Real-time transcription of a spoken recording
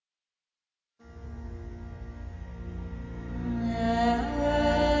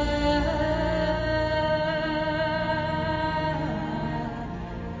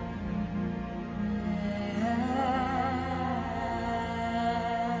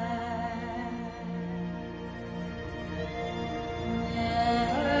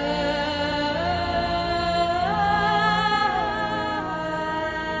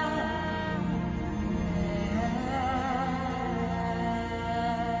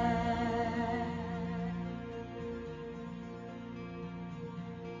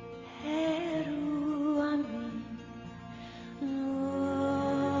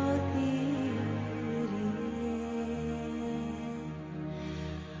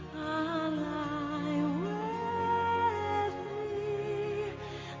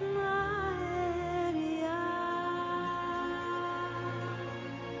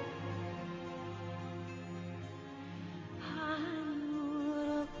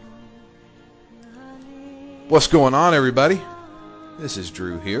What's going on, everybody? This is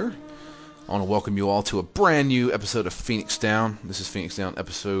Drew here. I want to welcome you all to a brand new episode of Phoenix Down. This is Phoenix Down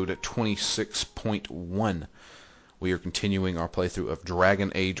episode 26.1. We are continuing our playthrough of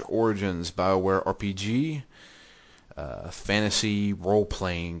Dragon Age Origins, BioWare RPG, fantasy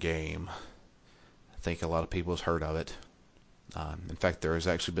role-playing game. I think a lot of people have heard of it. In fact, there has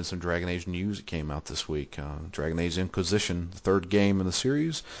actually been some Dragon Age news that came out this week. Dragon Age Inquisition, the third game in the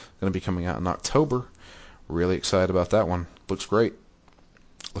series, is going to be coming out in October. Really excited about that one. Looks great.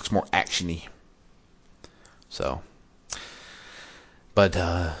 Looks more actiony. So, but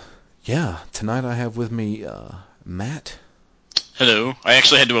yeah, tonight I have with me Matt. Hello. I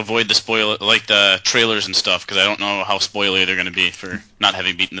actually had to avoid the the trailers and stuff, because I don't know how spoilery they're going to be for not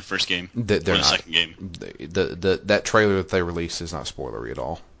having beaten the first game They're or the not. second game. That trailer that they released is not spoilery at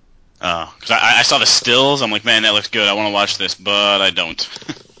all. Because I saw the stills. I'm like, man, that looks good. I want to watch this, but I don't.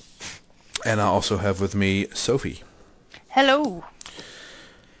 And I also have with me Sophie. Hello.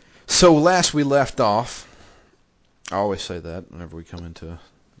 So last we left off, I always say that whenever we come into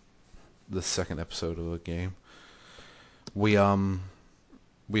the second episode of a game. We had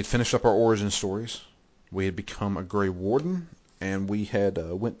finished up our origin stories. We had become a Grey Warden, and we had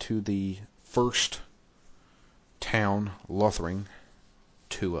went to the first town, Lothering,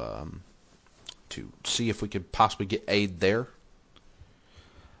 to see if we could possibly get aid there.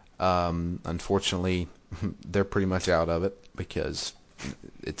 Unfortunately, they're pretty much out of it because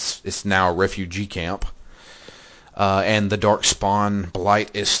it's now a refugee camp, and the Darkspawn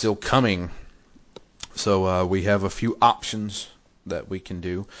Blight is still coming. So we have a few options that we can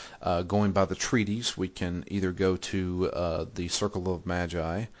do. Going by the treaties, we can either go to the Circle of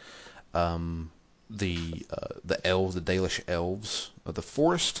Magi, the elves, the Dalish elves of the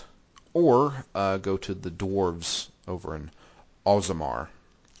forest, or go to the dwarves over in Ozamar.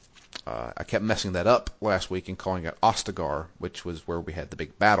 I kept messing that up last week and calling it Ostagar, which was where we had the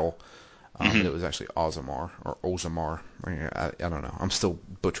big battle. It was actually Ozamar, or Ozamar. I don't know. I'm still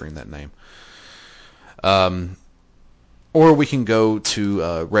butchering that name. Or we can go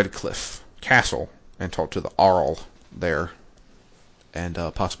to Redcliffe Castle and talk to the Arl there and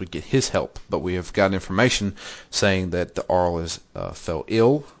possibly get his help. But we have got information saying that the Arl fell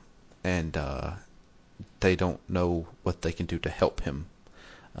ill, and they don't know what they can do to help him.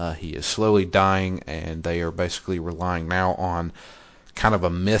 He is slowly dying, and they are basically relying now on kind of a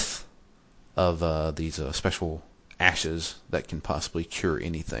myth of these special ashes that can possibly cure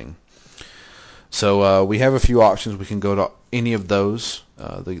anything. So we have a few options. We can go to any of those.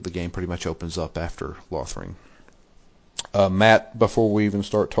 The game pretty much opens up after Lothering. Matt, before we even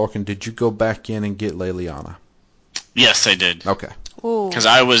start talking, did you go back in and get Leliana? Yes, I did. Okay. Because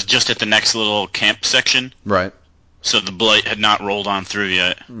I was just at the next little camp section. Right. So the Blight had not rolled on through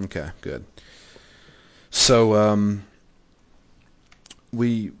yet. Okay, good. So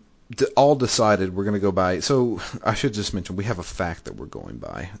we all decided we're going to go by. So I should just mention we have a fact that we're going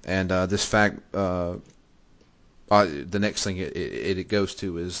by, and this fact, the next thing it goes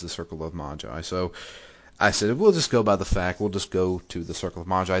to is the Circle of Magi. So I said we'll just go by the fact. We'll just go to the Circle of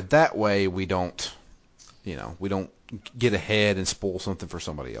Magi. That way we don't get ahead and spoil something for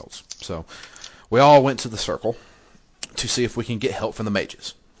somebody else. So we all went to the Circle to see if we can get help from the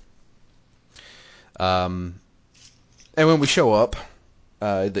mages. And when we show up,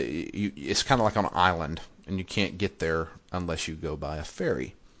 it's kind of like on an island, and you can't get there unless you go by a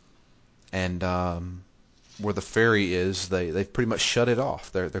ferry. And where the ferry is, they've pretty much shut it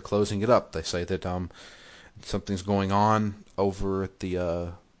off. They're closing it up. They say that something's going on over at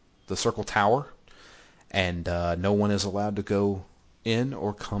the Circle Tower, and no one is allowed to go in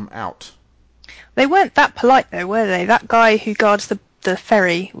or come out. They weren't that polite though, were they? That guy who guards the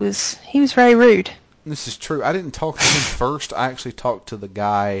ferry was very rude. This is true. I didn't talk to him first. I actually talked to the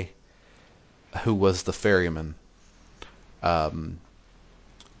guy who was the ferryman. The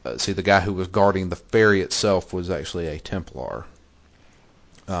guy who was guarding the ferry itself was actually a Templar.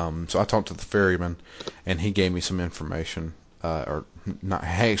 So I talked to the ferryman, and he gave me some information. Or not,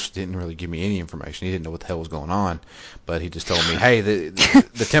 he actually didn't really give me any information. He didn't know what the hell was going on, but he just told me, "Hey,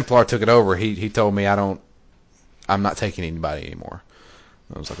 the Templar took it over." He told me I'm not taking anybody anymore.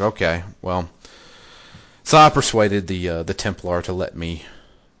 I was like, okay, well. So I persuaded the Templar to let me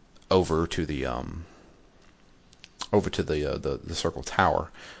over to the Circle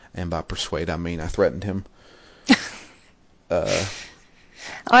Tower, and by persuade I mean I threatened him.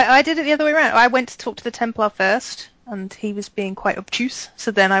 I did it the other way around. I went to talk to the Templar first, and he was being quite obtuse.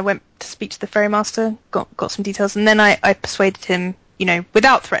 So then I went to speak to the ferrymaster, got some details, and then I persuaded him,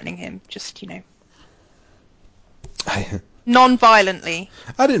 without threatening him, just. Non-violently.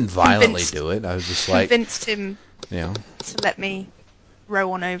 I didn't violently Convinced- do it. I was just like, Convinced him you know, to let me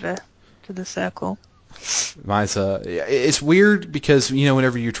row on over to the circle. it's weird because,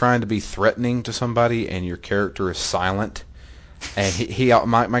 whenever you're trying to be threatening to somebody and your character is silent, and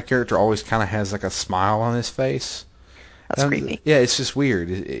my character always kind of has like a smile on his face. That's creepy. Yeah, it's just weird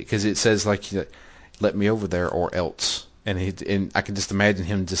because it says like, let me over there or else, and I can just imagine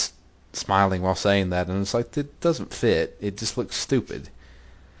him just smiling while saying that, and it's like, it doesn't fit. It just looks stupid.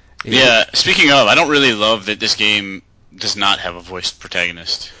 Yeah, speaking of, I don't really love that this game does not have a voiced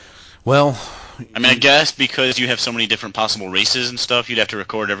protagonist. Well, I mean, I guess because you have so many different possible races and stuff, you'd have to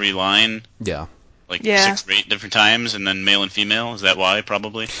record every line yeah. like Yeah. 6 or 8 different times, and then male and female. Is that why,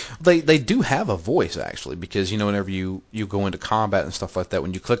 probably? They do have a voice, actually, because, whenever you go into combat and stuff like that,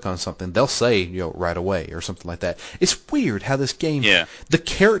 when you click on something, they'll say, right away or something like that. It's weird how this game, Yeah. the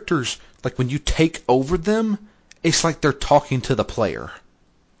characters, like when you take over them, it's like they're talking to the player.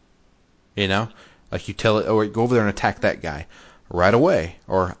 Like you tell it, oh, go over there and attack that guy right away,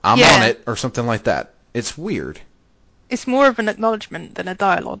 or I'm Yeah. on it, or something like that. It's weird. It's more of an acknowledgement than a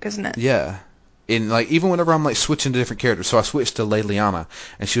dialogue, isn't it? Yeah. And like even whenever I'm like switching to different characters, so I switched to Leliana,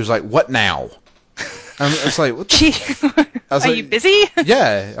 and she was like, "What now?" It's like, what the? Gee, I was are like, you busy?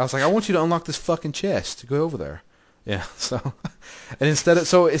 Yeah, I was like, I want you to unlock this fucking chest. Go over there. Yeah. So, and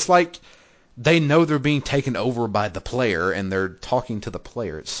so it's like they know they're being taken over by the player, and they're talking to the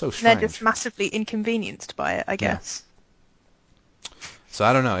player. It's so They're strange. just massively inconvenienced by it, I guess. So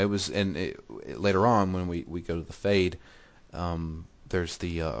I don't know. It was, and later on when we go to the Fade, there's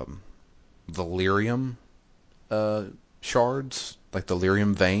the lyrium shards, like the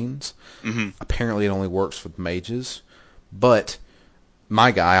lyrium veins. Mm-hmm. Apparently, it only works with mages, but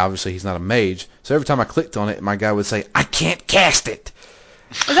my guy, obviously, he's not a mage. So every time I clicked on it, my guy would say, "I can't cast it."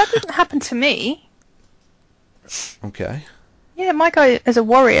 But that didn't happen to me. Okay. Yeah, my guy as a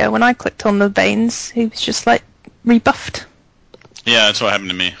warrior, when I clicked on the veins, he was just like rebuffed. Yeah, that's what happened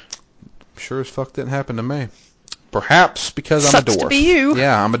to me. Sure as fuck didn't happen to me. Perhaps because I'm a Sucks dwarf. to be you.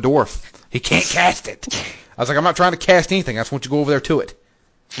 Yeah, I'm a dwarf. He can't cast it. I was like, I'm not trying to cast anything. I just want you to go over there to it.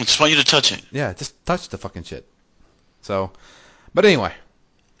 I just want you to touch it. Yeah, just touch the fucking shit. So, but anyway,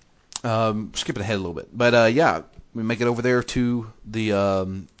 skipping ahead a little bit. But yeah, we make it over there to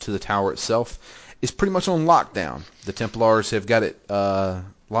the tower itself. It's pretty much on lockdown. The Templars have got it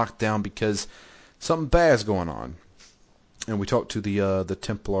locked down because something bad's going on. And we talked to the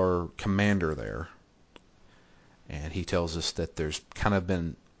Templar commander there, and he tells us that there's kind of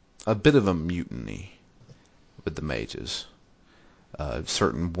been a bit of a mutiny with the mages.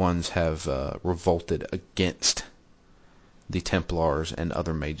 Certain ones have revolted against the Templars and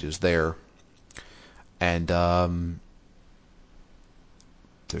other mages there, and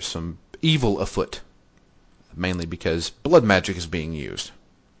there's some evil afoot, mainly because blood magic is being used.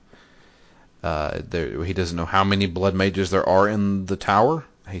 He doesn't know how many blood mages there are in the tower.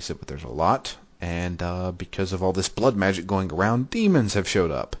 He said, but there's a lot, and because of all this blood magic going around, demons have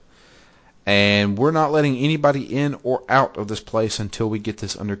showed up. And we're not letting anybody in or out of this place until we get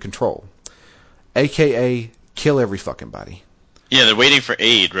this under control. AKA, kill every fucking body. Yeah, they're waiting for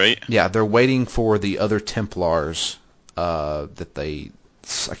aid, right? Yeah, they're waiting for the other Templars that I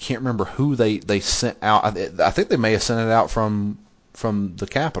can't remember who they sent out. I think they may have sent it out from the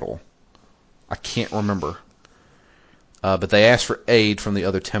capital. I can't remember. But they asked for aid from the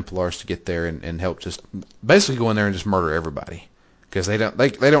other Templars to get there and help just basically go in there and just murder everybody. Because they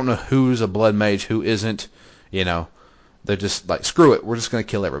don't know who's a blood mage, who isn't. They're just like, screw it, we're just going to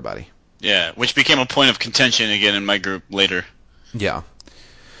kill everybody. Yeah, which became a point of contention again in my group later. Yeah.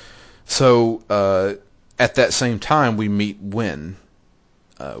 So at that same time, we meet Wynn.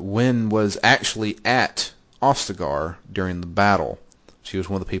 Wynn was actually at Ostagar during the battle. She was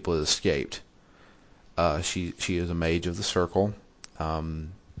one of the people that escaped. She is a mage of the Circle,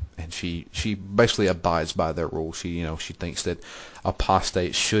 and she basically abides by their rules. She thinks that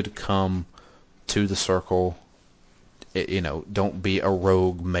apostates should come to the Circle. Don't be a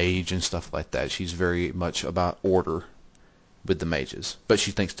rogue mage and stuff like that. She's very much about order with the mages, but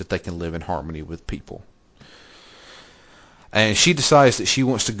she thinks that they can live in harmony with people. And she decides that she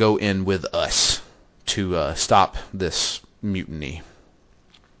wants to go in with us to stop this mutiny.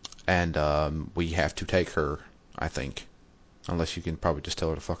 And we have to take her, I think. Unless you can probably just tell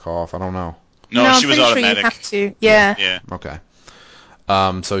her to fuck off. I don't know. No, I'm she was pretty automatic. Sure you have to. Yeah. Yeah. Okay.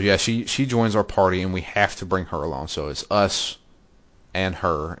 So yeah, she joins our party, and we have to bring her along. So it's us and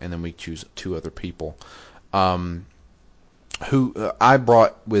her, and then we choose 2 other people. Who I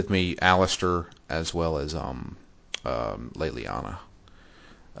brought with me Alistair as well as Leliana.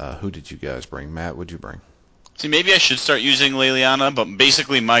 Who did you guys bring? Matt, what'd you bring? See, maybe I should start using Liliana, but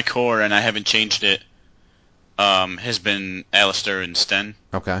basically my core, and I haven't changed it, has been Alistair and Sten.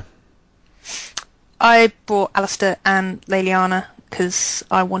 Okay. I brought Alistair and Leliana because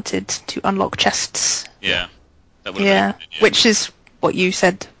I wanted to unlock chests. Yeah. That would have been a good idea. Which is what you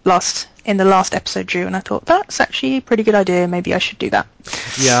said in the last episode, Drew, and I thought that's actually a pretty good idea. Maybe I should do that.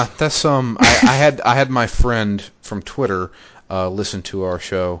 Yeah, that's I had my friend from Twitter listen to our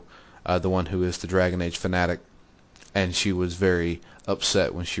show, the one who is the Dragon Age fanatic, and she was very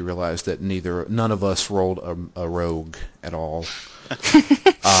upset when she realized that none of us rolled a rogue at all.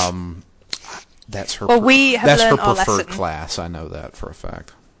 That's her. Well, we have that's her learned our preferred lesson. class. I know that for a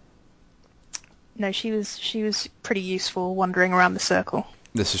fact. No, she was pretty useful wandering around the circle.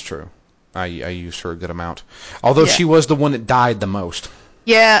 This is true. I used her a good amount, although Yeah. she was the one that died the most.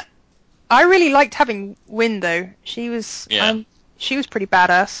 Yeah, I really liked having Wynn though. She was pretty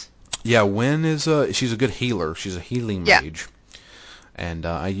badass. Yeah, Wynn is she's a good healer. She's a healing mage, and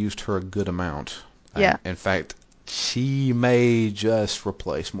I used her a good amount. Yeah. In fact, she may just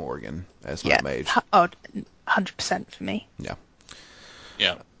replace Morgan as my mage. Oh, 100% for me. Yeah.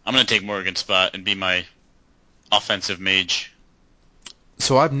 Yeah. I'm going to take Morgan's spot and be my offensive mage.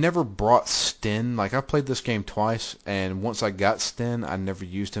 So I've never brought Sten. Like, I've played this game twice, and once I got Sten, I never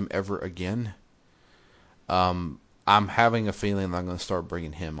used him ever again. I'm having a feeling that I'm going to start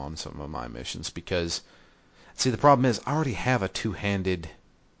bringing him on some of my missions because, see, the problem is I already have a two-handed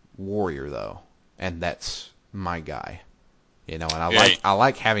warrior, though, and that's my guy. You know, and I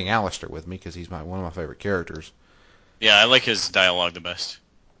like having Alistair with me because he's one of my favorite characters. Yeah, I like his dialogue the best.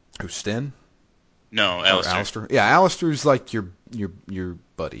 Who's Sten? No, Alistair. Yeah, Alistair's like your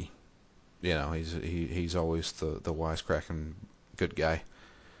buddy. You know, he's always the wisecracking good guy.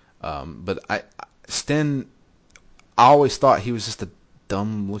 But Sten, I always thought he was just a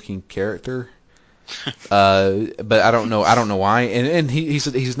dumb looking character. But I don't know why. And he's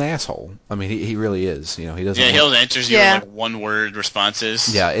an asshole. I mean, he really is. You know, he doesn't. Yeah, he always answers you with like one word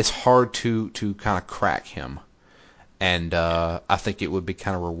responses. Yeah, it's hard to kind of crack him. And I think it would be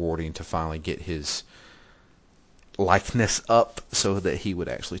kind of rewarding to finally get his likeness up so that he would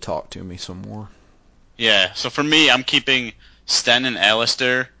actually talk to me some more. Yeah, so for me, I'm keeping Sten and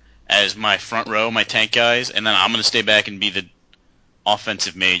Alistair as my front row, my tank guys, and then I'm going to stay back and be the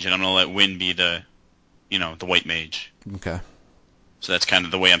offensive mage, and I'm going to let Wynn be the white mage. Okay. So that's kind of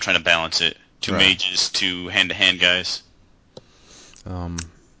the way I'm trying to balance it. Two mages, two hand-to-hand guys.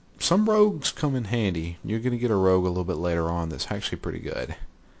 Some rogues come in handy. You're going to get a rogue a little bit later on that's actually pretty good.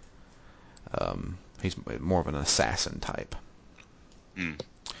 He's more of an assassin type.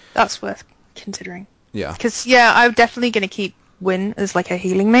 That's worth considering. Yeah. Because, I'm definitely going to keep Wynn as like a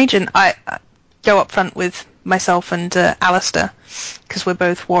healing mage, and I go up front with myself and Alistair, because we're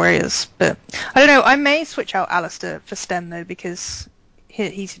both warriors. But I don't know, I may switch out Alistair for Sten, though, because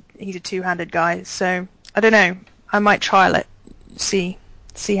he's a two-handed guy, so I don't know. I might trial it, see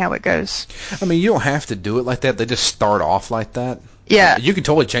how it goes. I mean, you don't have to do it like that. They just start off like that. Yeah. You can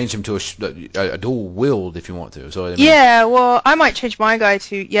totally change him to a dual wield if you want to. So I mean, yeah, well, I might change my guy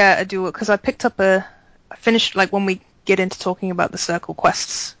to a dual, because I finished, like, when we get into talking about the circle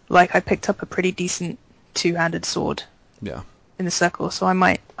quests, like, I picked up a pretty decent two-handed sword. Yeah. In the circle, so I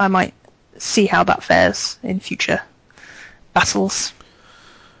might see how that fares in future battles.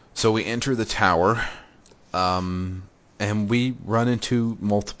 So we enter the tower, and we run into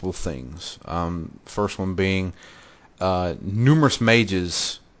multiple things. First one being numerous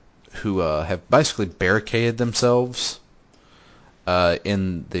mages who have basically barricaded themselves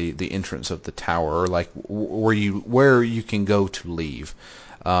in the entrance of the tower, or like where you can go to leave.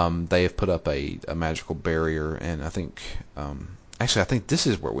 They have put up a magical barrier, and I think I think this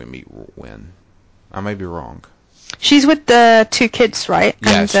is where we meet Wynn. I may be wrong. She's with the two kids, right?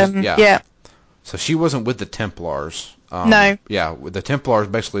 Yeah, and, yeah. So she wasn't with the Templars. No. Yeah, the Templars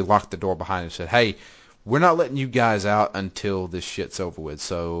basically locked the door behind us and said, "Hey, we're not letting you guys out until this shit's over with.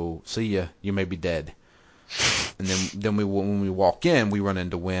 So see ya. You may be dead." And then when we walk in, we run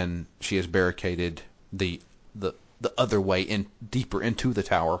into Wynn. She has barricaded the other way in deeper into the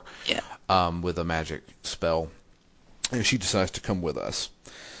tower. Yeah. With a magic spell, and she decides to come with us.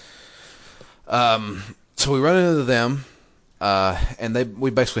 So we run into them, and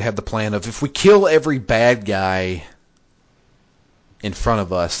we basically have the plan of if we kill every bad guy in front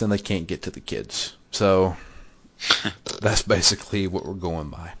of us, then they can't get to the kids. So that's basically what we're going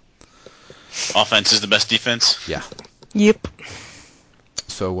by. Offense is the best defense? Yeah. Yep.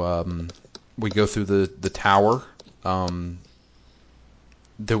 So we go through the tower.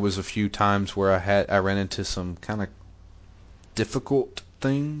 There was a few times where I ran into some kind of difficult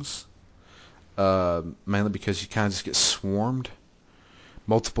things. mainly because you kind of just get swarmed.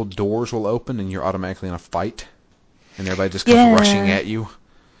 Multiple doors will open, and you're automatically in a fight, and everybody just comes rushing at you.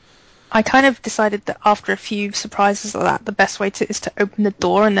 I kind of decided that after a few surprises like that, the best way is to open the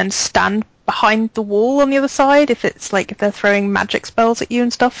door and then stand behind the wall on the other side. If they're throwing magic spells at you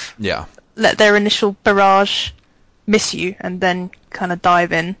and stuff, Yeah. Let their initial barrage miss you, and then kind of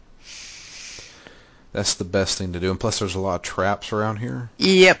dive in. That's the best thing to do. And plus, there's a lot of traps around here.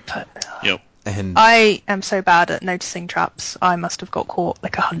 Yep. And I am so bad at noticing traps. I must have got caught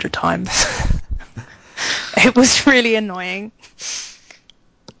like 100 times. It was really annoying.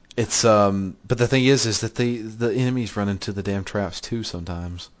 It's but the thing is that the enemies run into the damn traps too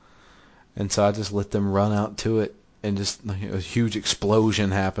sometimes, and so I just let them run out to it, and just like, a huge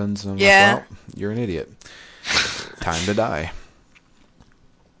explosion happens, and I'm like, well, you're an idiot. Time to die.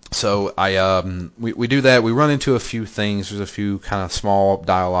 So we do that. We run into a few things. There's a few kind of small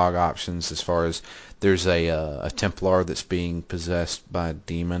dialogue options as far as there's a Templar that's being possessed by a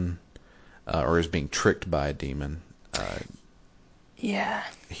demon, or is being tricked by a demon. Yeah.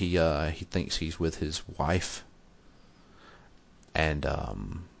 He thinks he's with his wife, and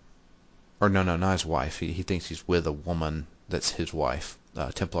or no, not his wife. He thinks he's with a woman that's his wife.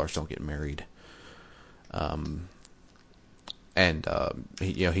 Templars don't get married. And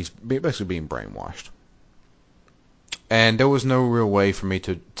he's basically being brainwashed. And there was no real way for me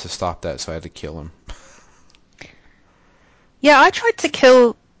to stop that, so I had to kill him. Yeah, I tried to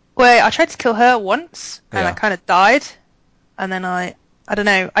kill her once, and I kind of died, and then I don't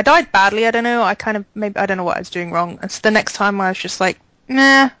know, I died badly. I don't know. I don't know what I was doing wrong. And so the next time I was just like,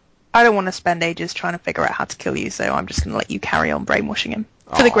 nah, I don't want to spend ages trying to figure out how to kill you, so I'm just going to let you carry on brainwashing him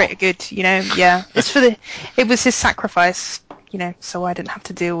for the greater good, Yeah, it was his sacrifice, so I didn't have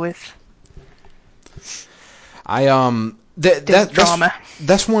to deal with. Drama.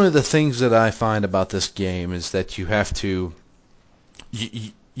 That's one of the things that I find about this game is that you have to.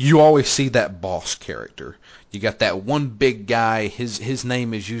 You always see that boss character. You got that one big guy. His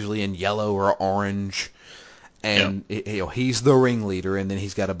name is usually in yellow or orange, and he's the ringleader. And then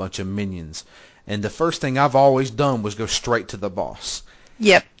he's got a bunch of minions. And the first thing I've always done was go straight to the boss.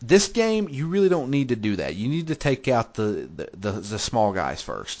 Yep. This game, you really don't need to do that. You need to take out the small guys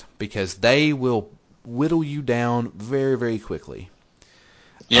first, because they will whittle you down very, very quickly.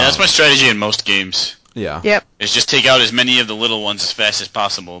 Yeah, that's my strategy in most games. Yeah. Yep. Is just take out as many of the little ones as fast as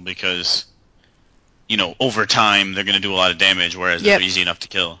possible, because, over time they're going to do a lot of damage, whereas they're easy enough to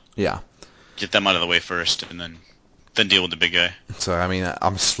kill. Yeah. Get them out of the way first, and then deal with the big guy. So, I mean,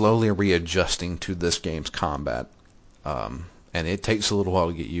 I'm slowly readjusting to this game's combat, and it takes a little while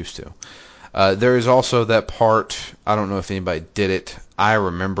to get used to. There is also that part, I don't know if anybody did it. I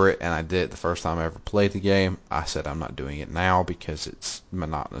remember it, and I did it the first time I ever played the game. I said I'm not doing it now because it's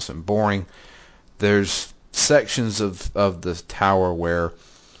monotonous and boring. There's sections of the tower where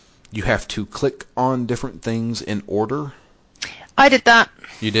you have to click on different things in order. I did that.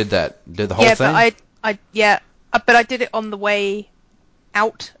 You did that? Did the whole thing? But I did it on the way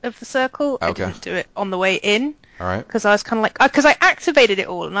out of the circle. Okay. I didn't do it on the way in. All right. Because I was kind of like, because I activated it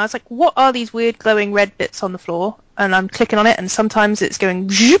all, and I was like, what are these weird glowing red bits on the floor? And I'm clicking on it, and sometimes it's going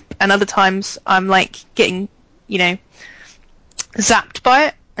zoop, and other times I'm like getting, zapped by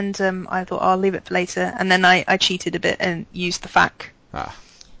it. And I thought I'll leave it for later, and then I cheated a bit and used the FAQ.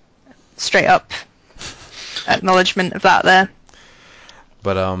 Straight up acknowledgement of that there.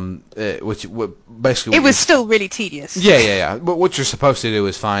 But basically, it was still really tedious. Yeah. But what you're supposed to do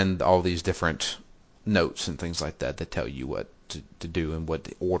is find all these different notes and things like that that tell you what to do and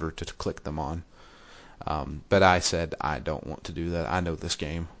what order to click them on. But I said I don't want to do that. I know this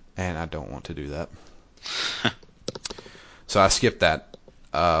game, and I don't want to do that. So I skipped that.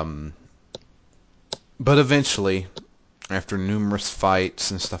 But eventually, after numerous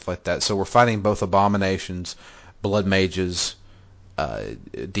fights and stuff like that, so we're fighting both abominations, blood mages,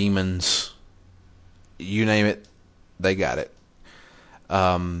 demons, you name it, they got it.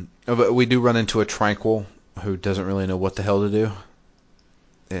 But we do run into a tranquil who doesn't really know what the hell to do.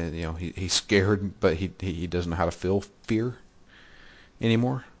 And he's scared, but he doesn't know how to feel fear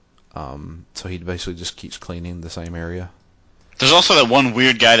anymore. So he basically just keeps cleaning the same area. There's also that one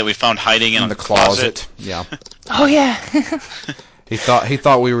weird guy that we found hiding in the closet. Yeah. Oh yeah. He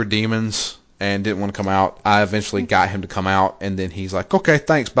thought we were demons and didn't want to come out. I eventually got him to come out, and then he's like, "Okay,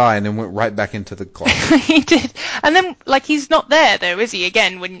 thanks, bye," and then went right back into the closet. He did, and then he's not there though, is he?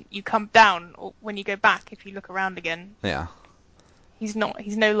 Again, when you come down or when you go back, if you look around again. Yeah. He's not.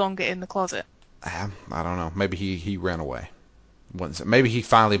 He's no longer in the closet. I don't know. Maybe he ran away. Maybe he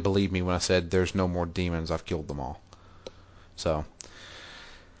finally believed me when I said there's no more demons. I've killed them all. So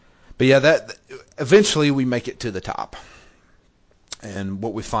But yeah, that eventually we make it to the top. And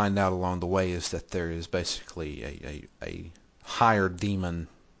what we find out along the way is that there is basically a higher demon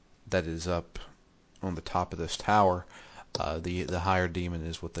that is up on the top of this tower. The higher demon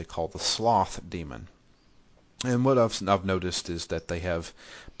is what they call the sloth demon. And what I've noticed is that they have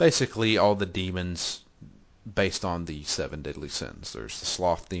basically all the demons based on the 7 deadly sins. There's the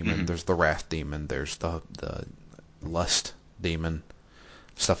sloth demon, there's the wrath demon, there's the lust demon,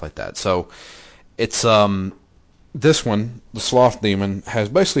 stuff like that. So it's this one, the sloth demon, has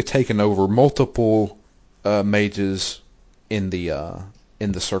basically taken over multiple mages in the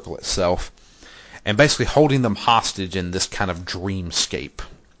circle itself, and basically holding them hostage in this kind of dreamscape.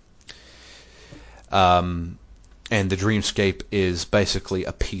 And the dreamscape is basically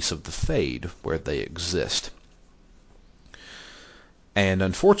a piece of the Fade where they exist. And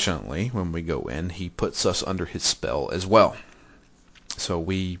unfortunately, when we go in, he puts us under his spell as well. So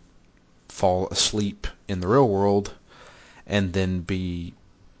we fall asleep in the real world and then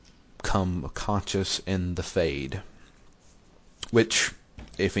become conscious in the Fade. Which,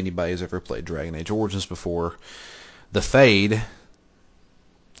 if anybody's ever played Dragon Age Origins before, the Fade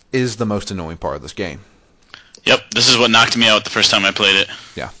is the most annoying part of this game. Yep, this is what knocked me out the first time I played it.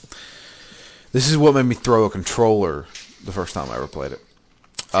 Yeah. This is what made me throw a controller the first time I ever played it.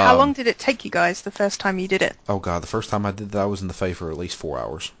 How long did it take you guys the first time you did it? Oh god, the first time I did that I was in the Fade for at least 4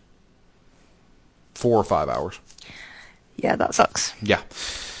 hours. 4 or 5 hours. Yeah, that sucks. Yeah.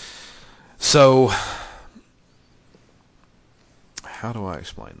 So, how do I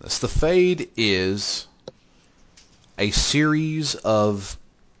explain this? The Fade is a series of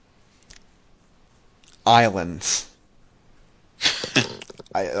islands.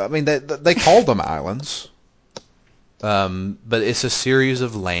 I mean, they called them islands, but it's a series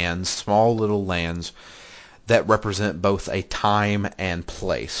of lands, small little lands, that represent both a time and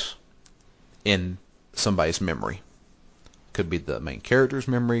place in somebody's memory. Could be the main character's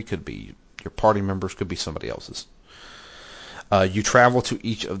memory, could be your party members, could be somebody else's. You travel to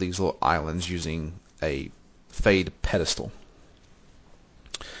each of these little islands using a Fade pedestal.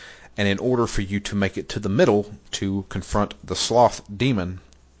 And in order for you to make it to the middle to confront the sloth demon,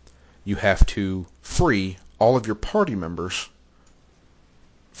 you have to free all of your party members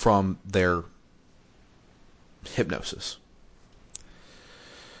from their hypnosis.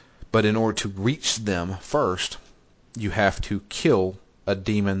 But in order to reach them first, you have to kill a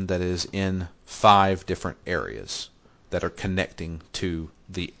demon that is in 5 different areas that are connecting to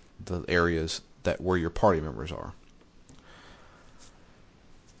the areas that where your party members are.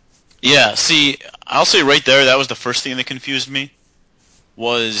 Yeah, see, I'll say right there, that was the first thing that confused me,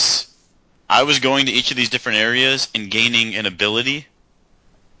 was I was going to each of these different areas and gaining an ability,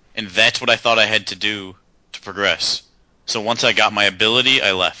 and that's what I thought I had to do to progress. So once I got my ability,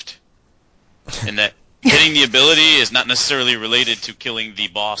 I left. And that getting the ability is not necessarily related to killing the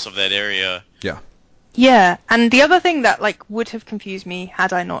boss of that area. Yeah. Yeah, and the other thing that would have confused me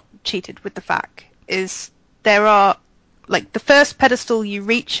had I not cheated with the FAQ is there are the first pedestal you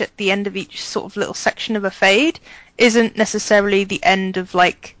reach at the end of each sort of little section of a Fade isn't necessarily the end of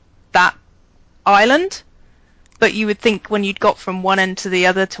that island, but you would think when you'd got from one end to the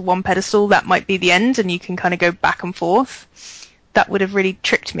other to one pedestal that might be the end and you can kind of go back and forth. That would have really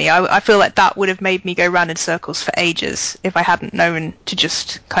tricked me. I feel like that would have made me go round in circles for ages if I hadn't known to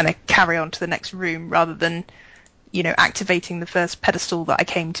just kind of carry on to the next room rather than, activating the first pedestal that I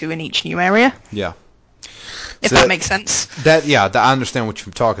came to in each new area. Yeah. If that makes sense. I understand what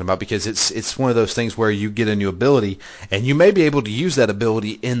you're talking about, because it's one of those things where you get a new ability and you may be able to use that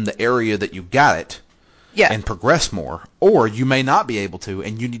ability in the area that you got it and progress more, or you may not be able to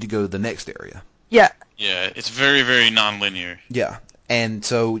and you need to go to the next area. Yeah. Yeah, it's very, very non-linear. Yeah. And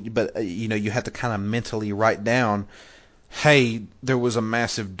so, but, you have to kind of mentally write down, hey, there was a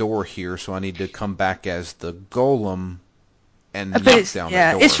massive door here, so I need to come back as the golem and knock down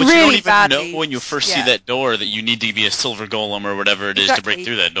that door. It's but really you don't even bad know when you first see that door that you need to be a silver golem or whatever it is to break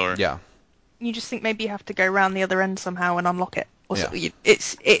through that door. Yeah. You just think maybe you have to go around the other end somehow and unlock it.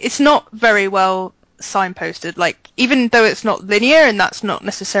 It's not very well signposted. Even though it's not linear, and that's not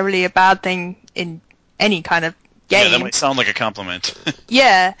necessarily a bad thing in any kind of game. Yeah, that might sound like a compliment.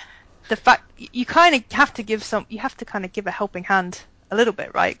 Yeah, the fact you kind of have to give a helping hand a little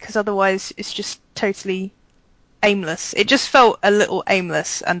bit, right? Because otherwise it's just totally aimless. It just felt a little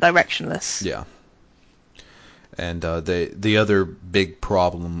aimless and directionless. Yeah. And the other big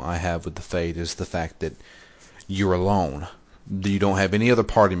problem I have with the Fade is the fact that you're alone. You don't have any other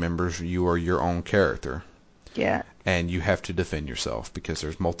party members. You are your own character. Yeah. And you have to defend yourself, because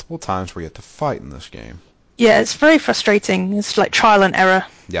there's multiple times where you have to fight in this game. Yeah, it's very frustrating. It's like trial and error.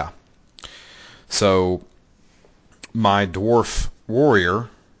 Yeah. So my dwarf warrior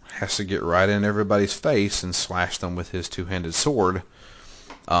has to get right in everybody's face and slash them with his two-handed sword.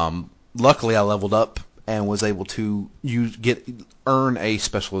 Luckily, I leveled up and was able to earn a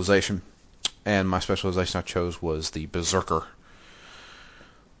specialization, and my specialization I chose was the Berserker.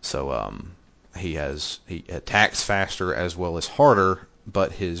 So he attacks faster as well as harder,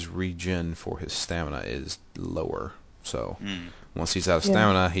 but his regen for his stamina is lower. So once he's out of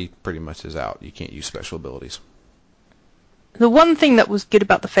stamina, he pretty much is out. You can't use special abilities. The one thing that was good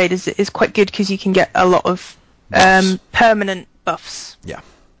about the Fade is it is quite good because you can get a lot of permanent buffs. Yeah.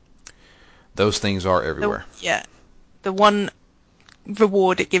 Those things are everywhere. The one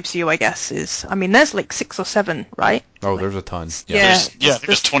reward it gives you, I guess, is... I mean, there's like 6 or 7, right? Oh, there's a ton. Yeah.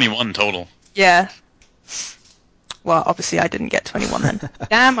 There's 21 total. Yeah. Well, obviously I didn't get 21 then.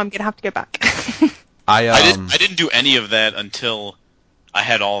 Damn, I'm going to have to go back. I didn't do any of that until I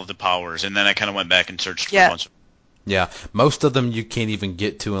had all of the powers, and then I kind of went back and searched for a bunch of... Yeah, most of them you can't even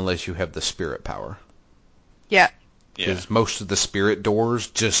get to unless you have the spirit power. Yeah. Because most of the spirit doors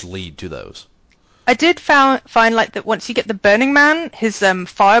just lead to those. I did find like that once you get the Burning Man, his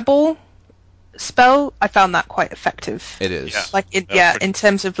fireball spell, I found that quite effective. It is. Yeah. Like in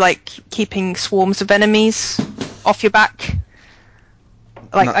terms of like keeping swarms of enemies off your back.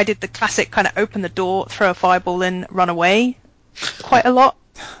 Like I did the classic kind of open the door, throw a fireball in, run away quite a lot.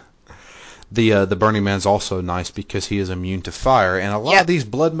 The Burning Man's also nice because he is immune to fire, and a lot of these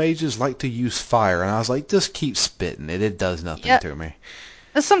blood mages like to use fire, and I was like, just keep spitting it. It does nothing to me.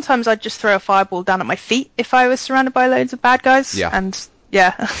 And sometimes I'd just throw a fireball down at my feet if I was surrounded by loads of bad guys. Yeah. And,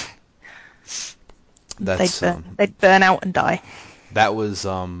 they'd burn out and die. That was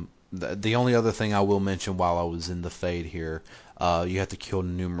the only other thing I will mention while I was in the Fade here. You have to kill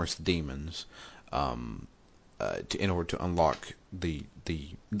numerous demons in order to unlock the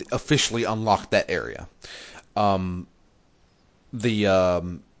officially unlock that area.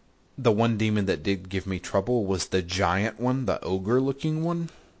 The one demon that did give me trouble was the giant one, the ogre-looking one.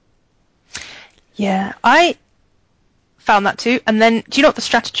 Yeah, I found that too. And then, do you know what the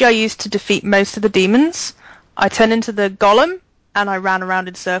strategy I used to defeat most of the demons? I turned into the golem, and I ran around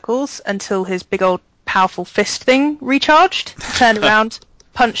in circles until his big old powerful fist thing recharged. Turned around,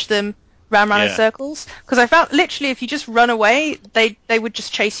 punched them, ran around in circles. Because I found, literally, if you just run away, they would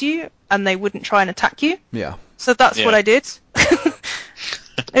just chase you, and they wouldn't try and attack you. Yeah. So that's what I did.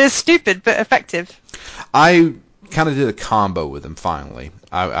 It was stupid, but effective. I kind of did a combo with him, finally.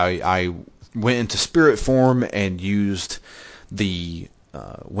 I went into spirit form and used the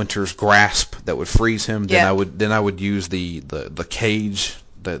Winter's Grasp that would freeze him. Then I would use the cage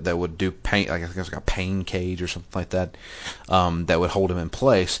that would do pain, like I think it was like a pain cage or something like that, that would hold him in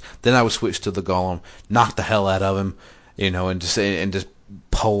place. Then I would switch to the golem, knock the hell out of him, and just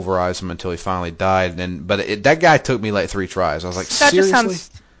pulverize him until he finally died. But that guy took me like 3 tries. I was like, that seriously?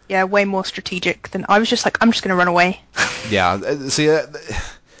 Just sounds, way more strategic than I was. Just like, I'm just going to run away. Yeah, see,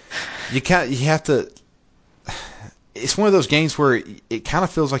 you have to. It's one of those games where it kind of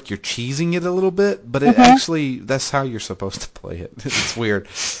feels like you're cheesing it a little bit, but it actually, that's how you're supposed to play it. It's weird.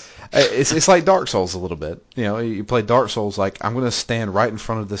 It's like Dark Souls a little bit. You play Dark Souls like, I'm going to stand right in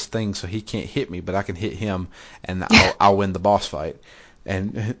front of this thing so he can't hit me, but I can hit him, and I'll win the boss fight.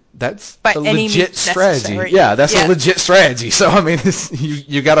 And that's a legit strategy. Necessary. Yeah, that's a legit strategy. So, I mean,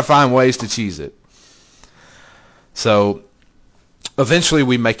 you got to find ways to cheese it. So, eventually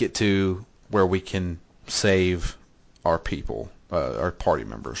we make it to where we can save our people, our party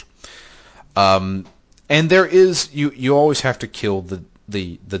members. And there is, you always have to kill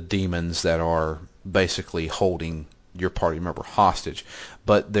the demons that are basically holding your party member hostage.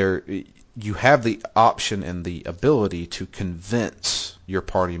 But you have the option and the ability to convince your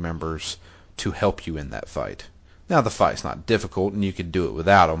party members to help you in that fight. Now, the fight's not difficult, and you can do it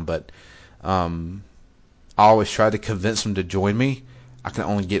without them, but I always try to convince them to join me. I can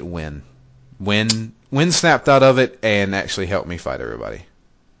only get Win snapped out of it and actually helped me fight everybody.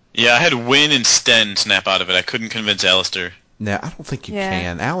 Yeah, I had Win and Sten snap out of it. I couldn't convince Alistair. No, I don't think you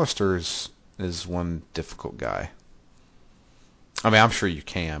can. Alistair is one difficult guy. I mean, I'm sure you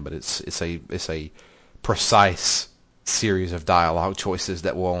can, but it's a precise series of dialogue choices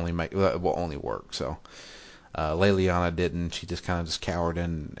that will only work. So, Leliana didn't. She just kind of cowered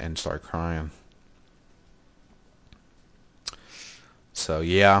and started crying. So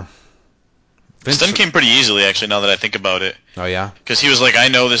yeah. Sten came pretty easily, actually. Now that I think about it. Oh yeah. Because he was like, I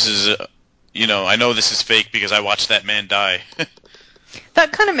know this is fake because I watched that man die.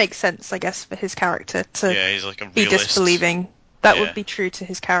 That kind of makes sense, I guess, for his character to he's like a be realist. disbelieving. That would be true to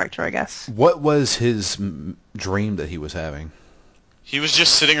his character, I guess. What was his dream that he was having? He was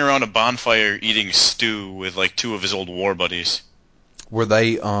just sitting around a bonfire eating stew with like two of his old war buddies. Were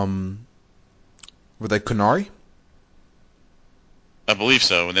they Kunari? I believe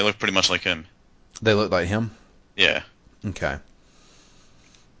so, and they look pretty much like him. They look like him? Yeah. Okay.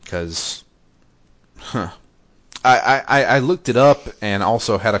 Because, I looked it up and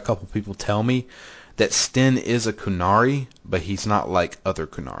also had a couple people tell me that Sten is a Kunari, but he's not like other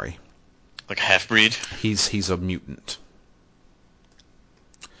Kunari. Like a half-breed? He's a mutant.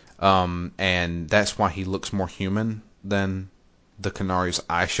 And that's why he looks more human than the Kunaris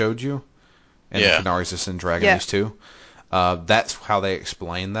I showed you, and Yeah. the Kunaris that's in Dragon Yeah. Age 2. That's how they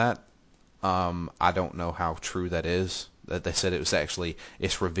explain that. I don't know how true that is. That they said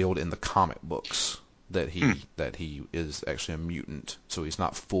it's revealed in the comic books that he is actually a mutant, so he's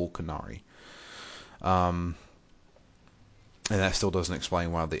not full Kunari. And that still doesn't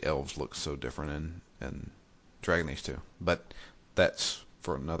explain why the elves look so different in Dragon Age 2. But that's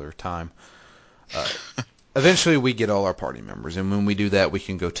for another time. Eventually we get all our party members, and when we do that, we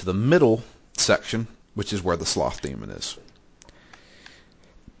can go to the middle section, which is where the Sloth Demon is.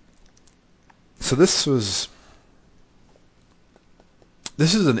 So this is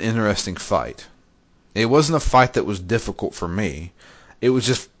an interesting fight. It wasn't a fight that was difficult for me. It was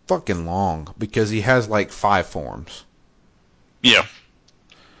just fucking long because he has like 5 forms. Yeah.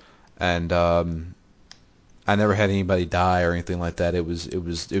 And I never had anybody die or anything like that. It was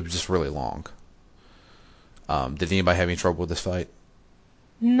just really long. Did anybody have any trouble with this fight?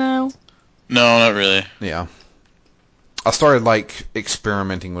 No. No, not really. Yeah. I started like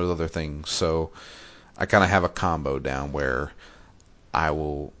experimenting with other things, so I kind of have a combo down where I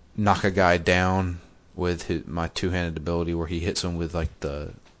will knock a guy down with my two-handed ability where he hits him with like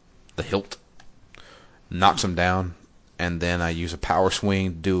the hilt, knocks him down, and then I use a power swing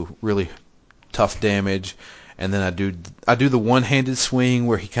to do really tough damage, and then I do the one-handed swing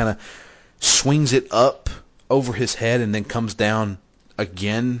where he kind of swings it up over his head and then comes down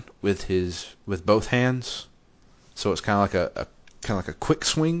again with both hands. So it's kind of like a quick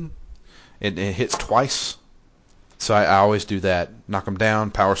swing. It hits twice. So I always do that. Knock him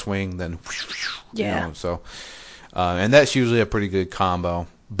down, power swing, then Yeah. and that's usually a pretty good combo.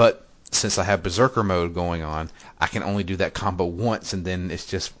 But since I have Berserker mode going on, I can only do that combo once, and then it's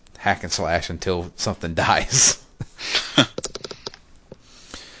just hack and slash until something dies.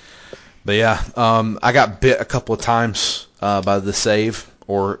 But yeah, I got bit a couple of times by the save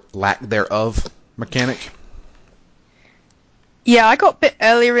or lack thereof mechanic. Yeah, I got bit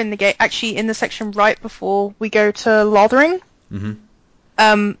earlier in the game, actually in the section right before we go to Lothering,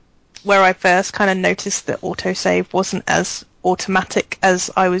 where I first kind of noticed that autosave wasn't as automatic as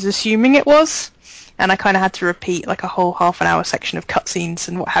I was assuming it was, and I kind of had to repeat like a whole half an hour section of cutscenes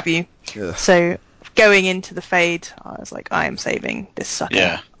and what have you. Ugh. So going into the Fade, I was like, I am saving this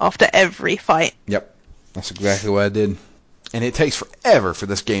sucker after every fight. Yep, that's exactly what I did. And it takes forever for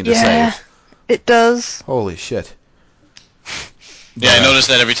this game to Yeah, save. it does. Holy shit. Yeah, I notice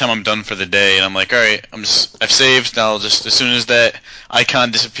that every time I'm done for the day, and I'm like, all right, I've saved. Now, just as soon as that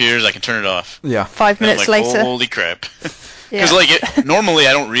icon disappears, I can turn it off. Yeah. 5 And I'm minutes like, later. holy crap! Yeah. Because normally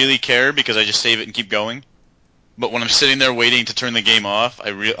I don't really care because I just save it and keep going. But when I'm sitting there waiting to turn the game off,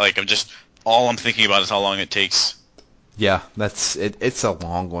 I'm just all I'm thinking about is how long it takes. Yeah, that's it. It's a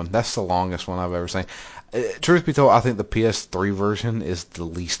long one. That's the longest one I've ever seen. Truth be told, I think the PS3 version is the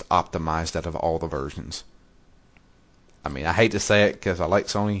least optimized out of all the versions. I mean, I hate to say it because I like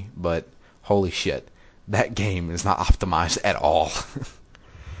Sony, but holy shit, that game is not optimized at all.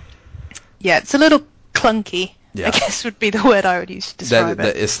 Yeah, it's a little clunky, Yeah. I guess would be the word I would use to describe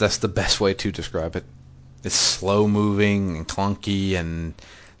it. That's the best way to describe it. It's slow moving and clunky, and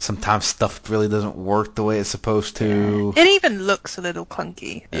sometimes stuff really doesn't work the way it's supposed to. It even looks a little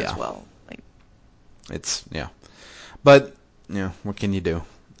clunky as Yeah. well. Like, But what can you do?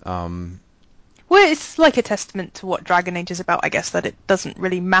 well, it's like a testament to what Dragon Age is about, I guess, that it doesn't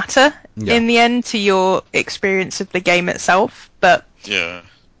really matter Yeah. in the end to your experience of the game itself. But Yeah.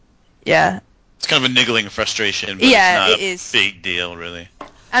 yeah, It's kind of a niggling frustration, but Yeah, it's not it a is. big deal, really.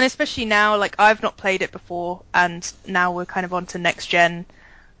 and especially now, like I've not played it before, and now we're kind of on to next gen.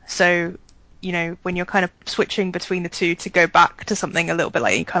 So, when you're kind of switching between the two to go back to something a little bit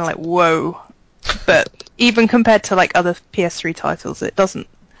like, you're kind of like, whoa. But even compared to like other PS3 titles, it doesn't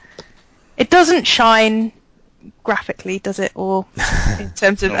shine graphically, does it? Or in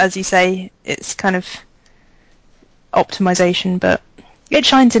terms of, No. as you say, it's kind of optimization, but it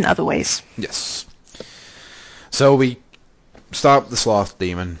shines in other ways. Yes. So we stop the Sloth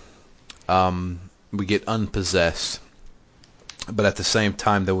Demon. We get unpossessed. But at the same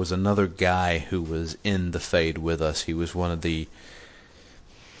time, there was another guy who was in the Fade with us. He was one of the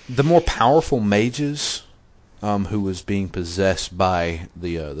the more powerful mages who was being possessed by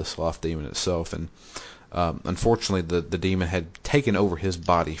the sloth demon itself, and unfortunately the demon had taken over his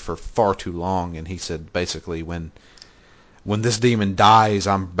body for far too long, and he said basically when this demon dies,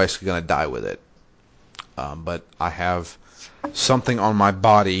 I'm basically going to die with it. But I have something on my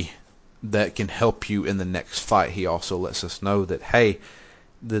body that can help you in the next fight. He also lets us know that, hey,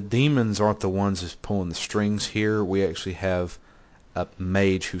 the demons aren't the ones that's pulling the strings here. We actually have a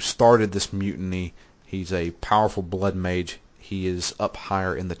mage who started this mutiny. He's a powerful blood mage. He is up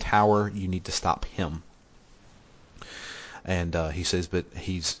higher in the tower. You need to stop him. And he says, but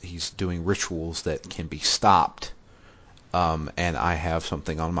he's doing rituals that can be stopped. And I have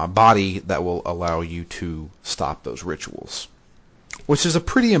something on my body that will allow you to stop those rituals. Which is a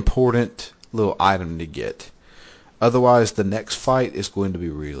pretty important little item to get. Otherwise, the next fight is going to be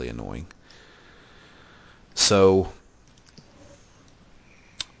really annoying. So,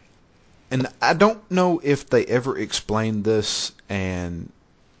 and I don't know if they ever explained this, and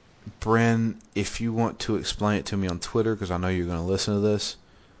Bren, if you want to explain it to me on Twitter, because I know you're going to listen to this,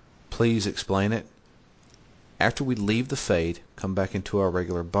 please explain it. After we leave the Fade, come back into our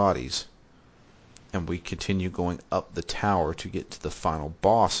regular bodies, and we continue going up the tower to get to the final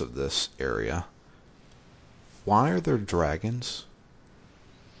boss of this area, why are there dragons?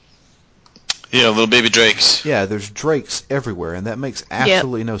 Yeah, little baby drakes. Yeah, there's drakes everywhere, and that makes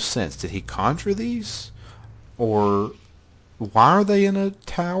absolutely no sense. Did he conjure these? Or why are they in a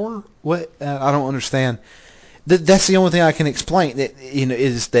tower? What? I don't understand. That's the only thing I can explain.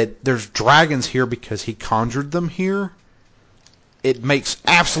 Is that there's dragons here because he conjured them here. It makes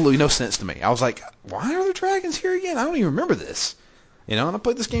absolutely no sense to me. I was like, why are there dragons here again? I don't even remember this. And I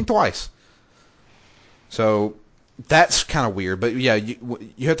played this game twice. So that's kind of weird. But yeah,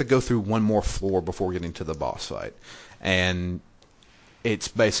 you have to go through one more floor before getting to the boss fight. And it's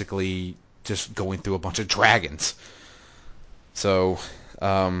basically just going through a bunch of dragons. So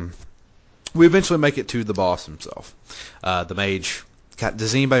we eventually make it to the boss himself. The mage. God,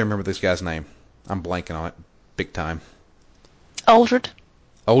 does anybody remember this guy's name? I'm blanking on it big time. Aldred.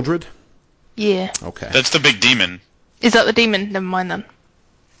 Aldred? Yeah. Okay. That's the big demon. Is that the demon? Never mind then.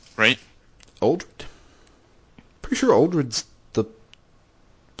 Right? Aldred? Pretty sure Aldred's the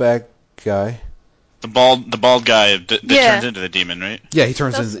bad guy. The bald guy that Yeah. turns into the demon, right? Yeah, he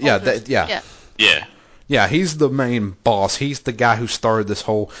turns That's into... Yeah, Aldred. yeah. Yeah. Yeah, he's the main boss. He's the guy who started this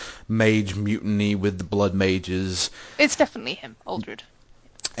whole mage mutiny with the blood mages. It's definitely him, Aldred.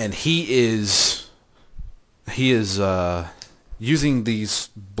 And he is using these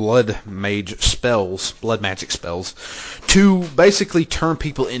blood magic spells, to basically turn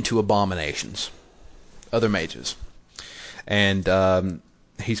people into abominations, other mages. And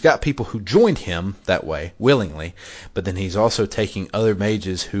he's got people who joined him that way, willingly, but then he's also taking other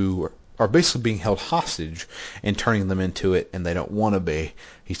mages who are basically being held hostage and turning them into it, and they don't want to be.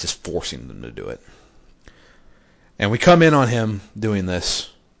 He's just forcing them to do it. And we come in on him doing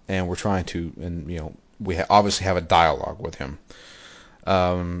this, and we're trying to, and we obviously have a dialogue with him.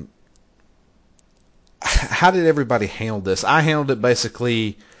 How did everybody handle this? I handled it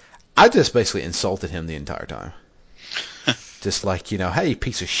basically. I just basically insulted him the entire time. Just like, hey,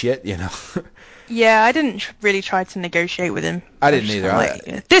 piece of shit, Yeah, I didn't really try to negotiate with him. I didn't either.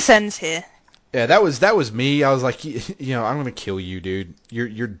 Like, this ends here. Yeah, that was me. I was like, I'm gonna kill you, dude.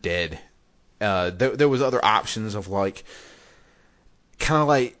 You're dead. There was other options of like, kind of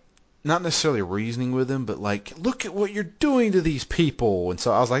like, not necessarily reasoning with him, but like, look at what you're doing to these people. And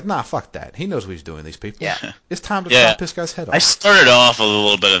so I was like, nah, fuck that. He knows what he's doing to these people. Yeah. It's time to chop this guy's head off. I started off a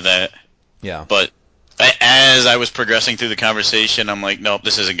little bit of that. Yeah. But as I was progressing through the conversation, I'm like, nope,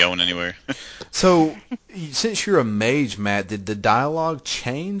 this isn't going anywhere. So, since you're a mage, Matt, did the dialogue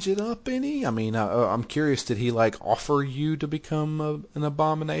change it up any? I mean, I'm curious, did he like offer you to become an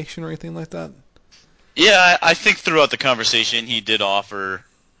abomination or anything like that? Yeah, I think throughout the conversation he did offer,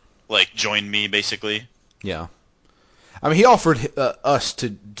 like, join me, basically. Yeah. I mean, he offered us to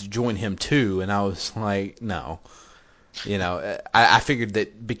join him too, and I was like, no. I figured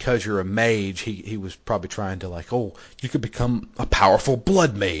that because you're a mage, he was probably trying to like, oh, you could become a powerful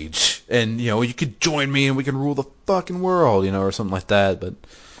blood mage, and you could join me, and we can rule the fucking world, or something like that. But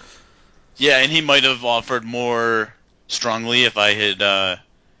yeah, and he might have offered more strongly if I had,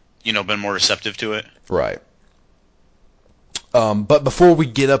 been more receptive to it. Right. But before we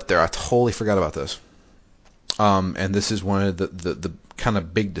get up there, I totally forgot about this. And this is one of the kind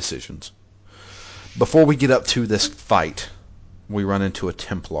of big decisions. Before we get up to this fight, we run into a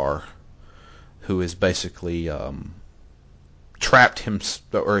Templar who is basically trapped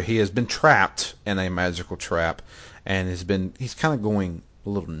he has been trapped in a magical trap, and he's kind of going a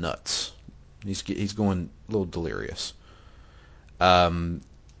little nuts. He's going a little delirious. And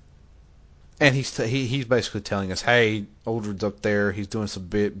he's basically telling us, hey, Uldred's up there. He's doing some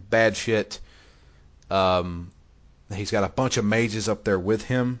bad shit. He's got a bunch of mages up there with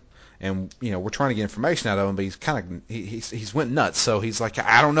him, and we're trying to get information out of him, but he's kind of he's went nuts. So he's like,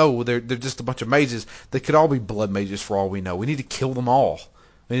 I don't know. They're just a bunch of mages. They could all be blood mages for all we know. We need to kill them all.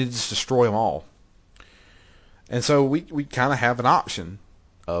 We need to just destroy them all. And so we kind of have an option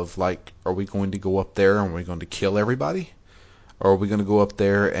of like, are we going to go up there and are we going to kill everybody? Or are we going to go up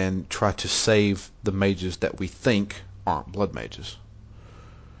there and try to save the mages that we think aren't blood mages?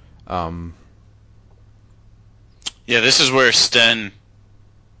 Yeah, this is where Sten,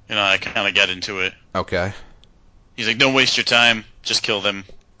 I kind of got into it. Okay. He's like, don't waste your time, just kill them.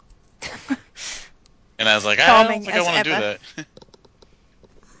 And I was like, I don't think I want to do that.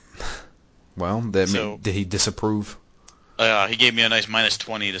 Well, did he disapprove? He gave me a nice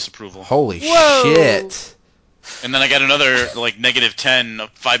 -20 disapproval. Holy shit. And then I got another, like, -10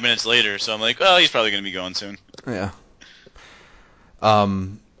 5 minutes later, so I'm like, well, he's probably going to be going soon. Yeah.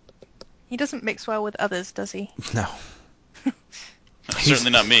 He doesn't mix well with others, does he? No.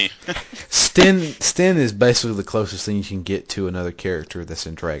 Certainly not me. Sten is basically the closest thing you can get to another character that's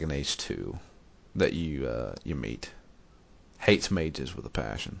in Dragon Age 2 that you meet. Hates mages with a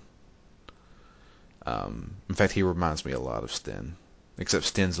passion. In fact, he reminds me a lot of Sten. Except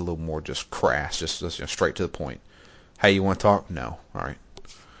Sten's a little more just crass, just straight to the point. Hey, you want to talk? No. All right.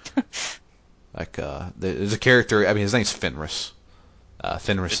 Like, there's a character, I mean, his name's Fenris.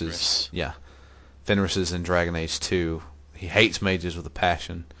 Fenris is in Dragon Age 2. He hates mages with a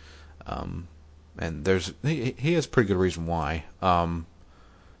passion. And he has a pretty good reason why.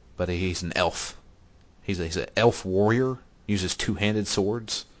 But he's an elf. He's an elf warrior, uses two-handed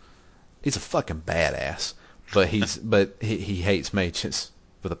swords. He's a fucking badass. But he hates mages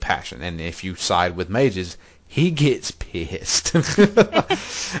with a passion. And if you side with mages, he gets pissed.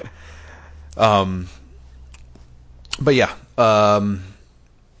 But yeah,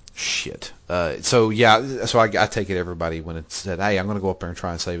 shit. So I take it everybody when it said, hey, I'm going to go up there and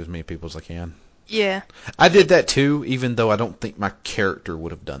try and save as many people as I can. Yeah. I did that too, even though I don't think my character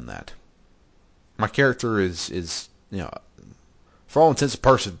would have done that. My character is for all intents and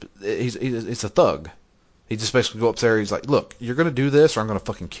purposes, he's a thug. He just basically go up there, he's like, look, you're going to do this or I'm going to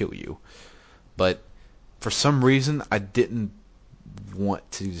fucking kill you. But for some reason, I didn't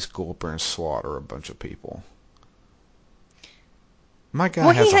want to just go up there and slaughter a bunch of people. My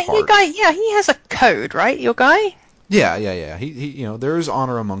guy has a heart. Your guy, yeah, he has a code, right? Your guy? Yeah. He there is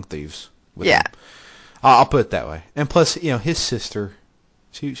honor among thieves with him. I'll put it that way. And plus, his sister,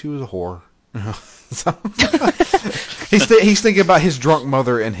 she was a whore. So, he's thinking about his drunk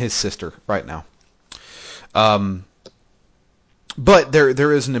mother and his sister right now. But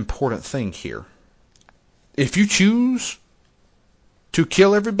there is an important thing here. If you choose to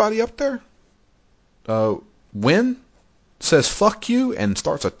kill everybody up there, Wynn says fuck you and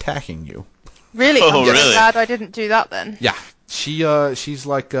starts attacking you. Really? Oh, I'm really? glad I didn't do that then. Yeah. She's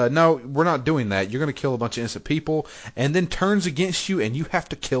like, no, we're not doing that. You're going to kill a bunch of innocent people, and then turns against you, and you have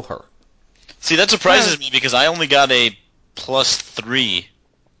to kill her. See, that surprises me because I only got a +3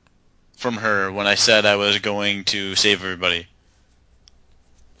 from her when I said I was going to save everybody.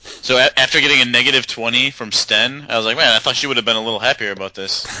 So after getting a -20 from Sten, I was like, man, I thought she would have been a little happier about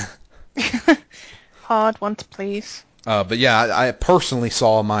this. Hard one to please. But yeah, I personally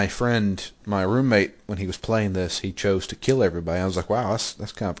saw my roommate, when he was playing this, he chose to kill everybody. I was like, wow,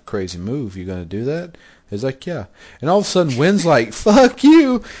 that's kind of a crazy move. You going to do that? He's like, yeah. And all of a sudden, Wynn's like, fuck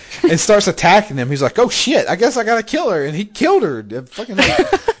you, and starts attacking him. He's like, oh shit, I guess I got to kill her. And he killed her. Fucking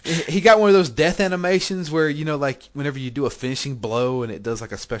he got one of those death animations where, like whenever you do a finishing blow and it does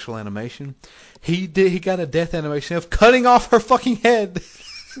like a special animation. He got a death animation of cutting off her fucking head.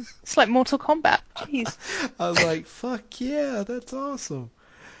 It's like Mortal Kombat. Jeez. I was like, fuck yeah, that's awesome.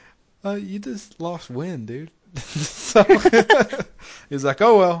 You just lost Wynn, dude. So he's like,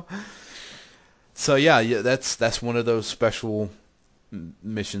 oh well. So yeah, that's one of those special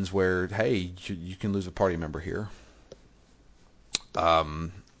missions where, hey, you can lose a party member here.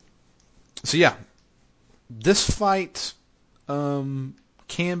 So yeah, this fight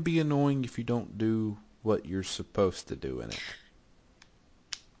can be annoying if you don't do what you're supposed to do in it.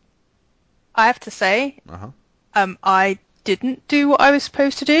 I have to say, Uh-huh. I didn't do what I was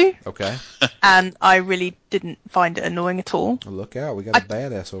supposed to do. Okay. And I really didn't find it annoying at all. Well, look out, we got a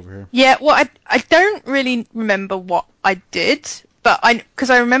badass over here. Yeah, well, I don't really remember what I did, but because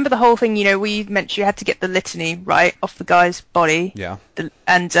I remember the whole thing, we mentioned you had to get the litany, right, off the guy's body. Yeah.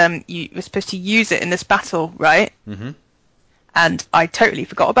 And you were supposed to use it in this battle, right? Mm-hmm. and I totally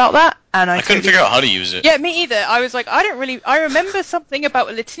forgot about that. And I couldn't figure out how to use it. Yeah, me either. I was like, I remember something about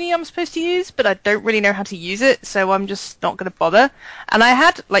a litany I'm supposed to use, but I don't really know how to use it, so I'm just not going to bother. And I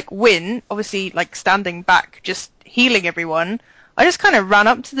had, like, Win, obviously, like, standing back, just healing everyone. I just kind of ran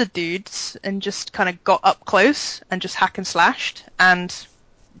up to the dudes and just kind of got up close and just hack and slashed, and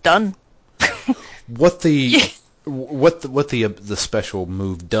done. What the special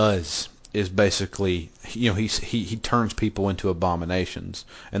move does is basically, he turns people into abominations,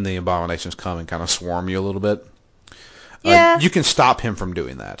 and the abominations come and kind of swarm you a little bit. Yeah. You can stop him from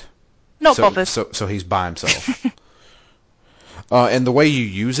doing that. Not bothered. So he's by himself. And the way you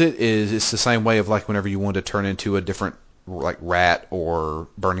use it is it's the same way of like whenever you want to turn into a different like rat or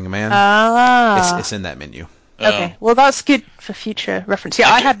Burning Man. It's in that menu. Okay, well that's good for future reference. Yeah,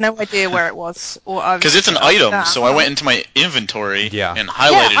 I had no idea where it was, because it's an item. So I went into my inventory and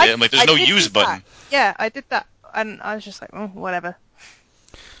highlighted it. I'm like, there's no use button. Yeah, I did that, and I was just like, oh, whatever.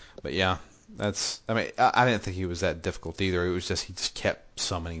 But yeah, I didn't think he was that difficult either. It was just he just kept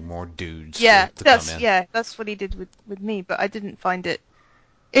summoning more dudes. To come in. Yeah, that's what he did with me. But I didn't find it.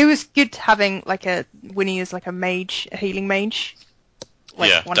 It was good having like a Winnie as like a mage, a healing mage.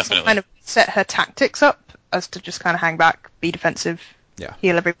 Like, definitely. Kind of set her tactics up as to just kind of hang back, be defensive,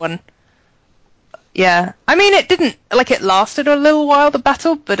 heal everyone. Yeah, I mean, it didn't, like, it lasted a little while, the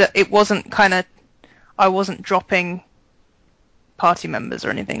battle, but it wasn't I wasn't dropping party members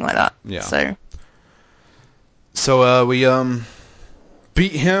or anything like that. Yeah. So we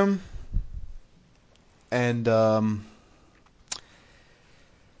beat him, and I'm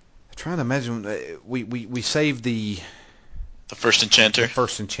trying to imagine, we saved the first enchanter. The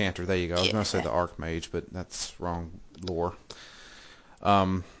first enchanter, there you go. I was going to say the Archmage, but that's wrong lore.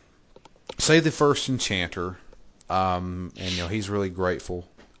 Save the first enchanter, and he's really grateful,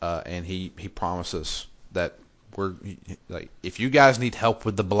 and he promises that if you guys need help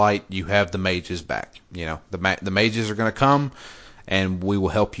with the blight, you have the mages back. The mages are going to come, and we will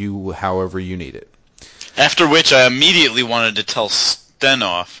help you however you need it. After which, I immediately wanted to tell Sten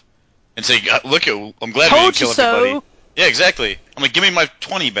off and say, "Look, I'm glad we didn't kill everybody." Yeah, exactly. I'm like, give me my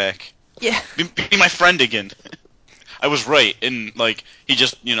 20 back. Yeah. Be my friend again. I was right, and like he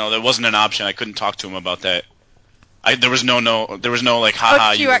just, there wasn't an option. I couldn't talk to him about that. There was no like,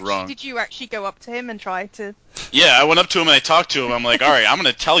 haha, you were wrong. Did you actually go up to him and try to? Yeah, I went up to him and I talked to him. I'm like, all right, I'm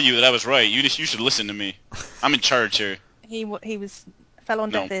gonna tell you that I was right. You should listen to me. I'm in charge here. He fell on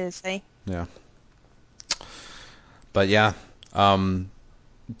deaf ears, eh? Yeah. But yeah,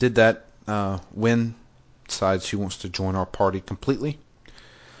 did that. Win decides she wants to join our party completely,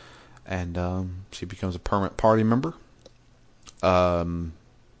 and she becomes a permanent party member.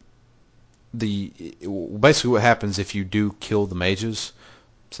 Basically what happens if you do kill the mages,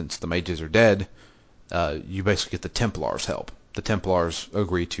 since the mages are dead, you basically get the Templars' help. The Templars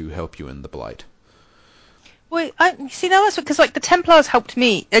agree to help you in the blight. Well, see, now that's because like the Templars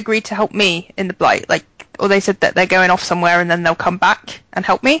agreed to help me in the blight, or they said that they're going off somewhere and then they'll come back and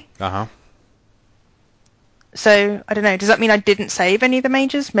help me. So, I don't know, does that mean I didn't save any of the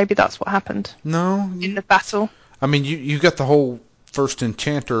mages? Maybe that's what happened. No. In the battle. I mean, you got the whole first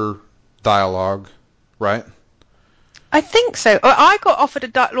enchanter dialogue, right? I think so. I got offered a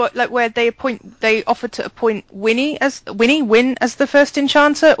dialogue where they offered to appoint Win as the first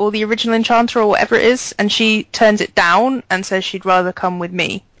enchanter, or the original enchanter, or whatever it is, and she turns it down and says she'd rather come with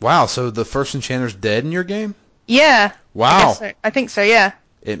me. Wow, so the first enchanter's dead in your game? Yeah. Wow. I think so, yeah.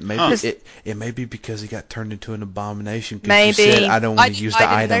 It may be because he got turned into an abomination. Maybe. You said, I don't want to use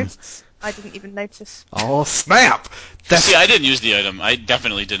the item. I didn't even notice. Oh, snap! See, I didn't use the item. I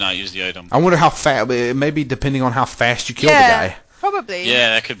definitely did not use the item. I wonder how fast. Maybe depending on how fast you kill the guy. Probably.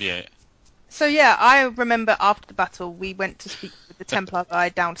 Yeah, that could be it. So yeah, I remember after the battle, we went to speak with the Templar guy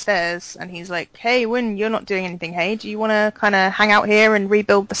downstairs, and he's like, "Hey, Win, you're not doing anything. Hey, do you want to kind of hang out here and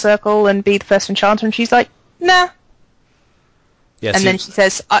rebuild the circle and be the first enchanter?" And she's like, "Nah." Yeah, and then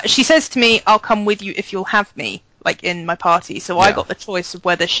she says to me, "I'll come with you if you'll have me, like in my party." So I got the choice of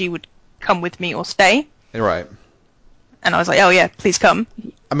whether she would come with me or stay. Right. And I was like, "Oh yeah, please come."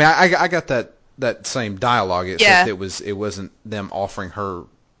 I mean, I got that same dialogue. Except it wasn't them offering her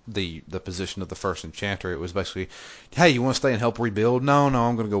the position of the first enchanter. It was basically, "Hey, you want to stay and help rebuild?" No,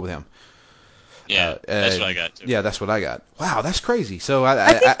 I'm going to go with him. Yeah, that's what I got too. Yeah, that's what I got. Wow, that's crazy. So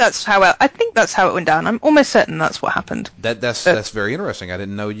I think that's how it went down. I'm almost certain that's what happened. That's very interesting. I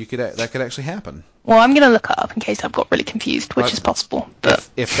didn't know that could actually happen. Well, I'm going to look it up in case I've got really confused, which is possible. But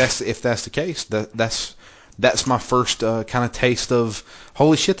if that's the case, that's my first kind of taste of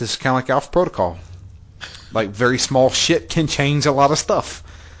holy shit. This is kind of like Alpha Protocol. Like very small shit can change a lot of stuff.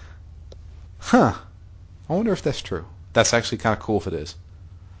 Huh. I wonder if that's true. That's actually kind of cool if it is.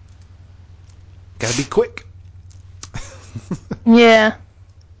 Gotta be quick. Yeah.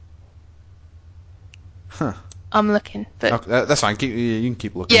 Huh. I'm looking, but Okay, that's fine. You can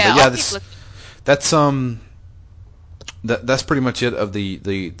keep looking. yeah, But yeah, I'll keep looking. that's that's pretty much it of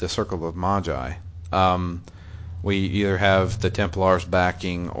the Circle of Magi. We either have the Templars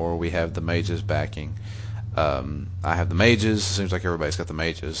backing or we have the mages backing. I have the mages. Seems like everybody's got the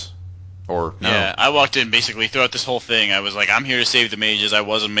mages. Or no. Yeah, I walked in basically throughout this whole thing. I was like, I'm here to save the mages. I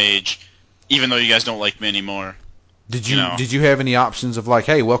was a mage, even though you guys don't like me anymore. Did You you know. did you have any options of like,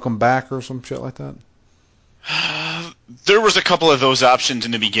 hey, welcome back or some shit like that? There was a couple of those options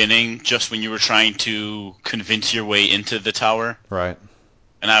in the beginning, just when you were trying to convince your way into the tower. Right.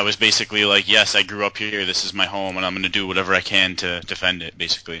 And I was basically like, yes, I grew up here. This is my home, and I'm going to do whatever I can to defend it,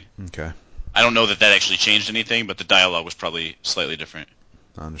 basically. Okay. I don't know that actually changed anything, but the dialogue was probably slightly different.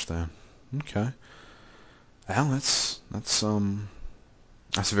 I understand. Okay. Well,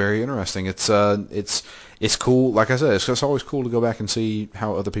 that's very interesting. It's cool. Like I said, it's always cool to go back and see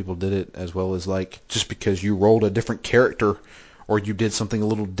how other people did it, as well as like just because you rolled a different character or you did something a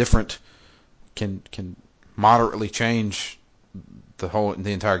little different can moderately change the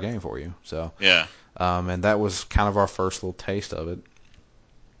entire game for you. So Yeah. and that was kind of our first little taste of it.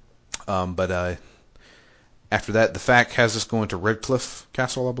 But after that, the FAQ has us going to Redcliffe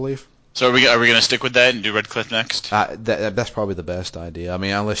Castle, I believe. So are we going to stick with that and do Redcliffe next? That's probably the best idea. I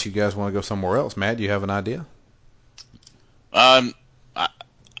mean, unless you guys want to go somewhere else. Matt, do you have an idea? I,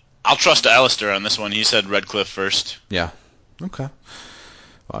 I'll trust Alistair on this one. He said Redcliffe first. Yeah. Okay.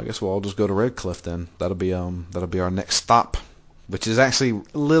 Well, I guess we'll all just go to Redcliffe then. That'll be our next stop, which is actually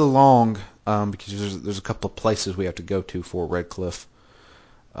a little long because there's a couple of places we have to go to for Redcliffe.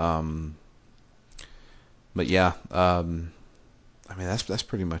 But yeah, I mean that's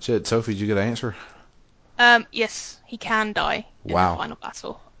pretty much it. Sophie, did you get an answer? Yes, he can die in Wow. the final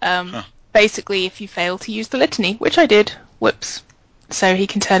battle. Huh. Basically, if you fail to use the litany, which I did, whoops. So he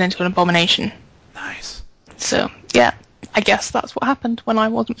can turn into an abomination. Nice. So, yeah, I guess that's what happened when I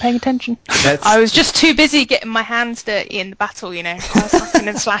wasn't paying attention. That's- I was just too busy getting my hands dirty in the battle, you know, hacking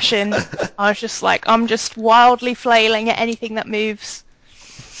and slashing. I was just like, I'm just wildly flailing at anything that moves.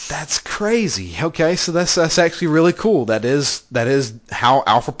 That's crazy. Okay, so that's actually really cool. That is how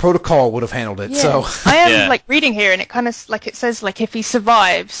Alpha Protocol would have handled it. Yeah. So I am Yeah. like reading here, and it kind of like it says like if he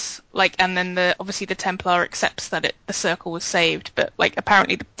survives, like, and then obviously the Templar accepts that the circle was saved, but like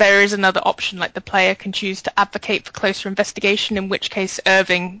apparently there is another option, like the player can choose to advocate for closer investigation, in which case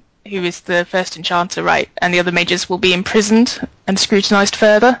Irving, who is the first enchanter, right, and the other mages will be imprisoned and scrutinized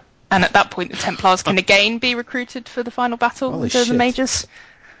further, and at that point the Templars can again be recruited for the final battle Holy instead of the shit. mages.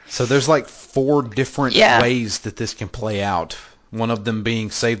 So there's like 4 different Yeah. ways that this can play out. One of them being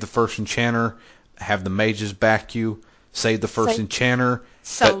save the first enchanter, have the mages back you, save the first Save- enchanter,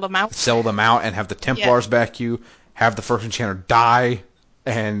 Sell them out. sell them out, and have the Templars back you, have the first enchanter die,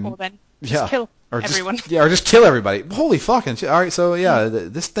 and Or then just kill everyone. Or just kill everybody. Holy fucking shit. All right, so yeah,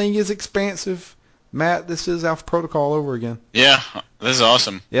 this thing is expansive. Matt, this is Alpha Protocol over again. Yeah, this is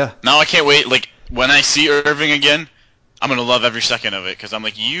awesome. Yeah. Now I can't wait. Like, when I see Irving again, I'm going to love every second of it, because I'm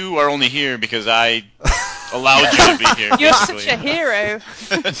like, you are only here because I allowed you to be here. You're basically. such a hero.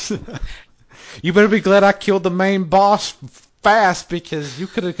 You better be glad I killed the main boss fast, because you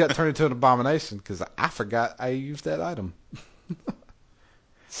could have got turned into an abomination, because I forgot I used that item.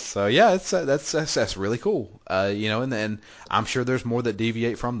 So yeah, that's really cool. You know, and I'm sure there's more that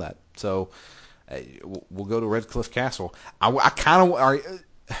deviate from that. So we'll go to Redcliffe Castle. I kind of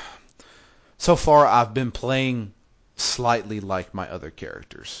so far I've been playing slightly like my other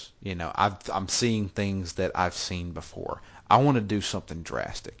characters. You know, I'm seeing things that I've seen before. I want to do something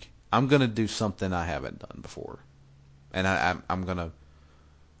drastic. I'm gonna do something I haven't done before, and I'm gonna.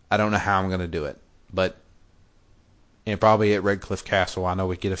 I don't know how I'm gonna do it, but probably at Redcliffe Castle, I know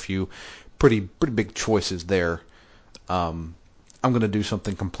we get a few pretty big choices there. I'm gonna do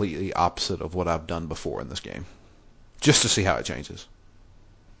something completely opposite of what I've done before in this game, just to see how it changes.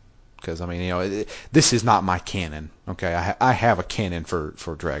 Because I mean, you know, this is not my canon. Okay, I have a canon for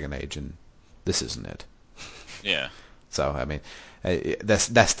Dragon Age, and this isn't it. Yeah. So I mean, that's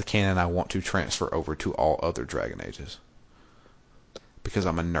the canon I want to transfer over to all other Dragon Ages. Because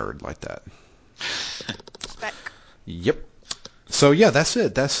I'm a nerd like that. Spec. Yep. So yeah, that's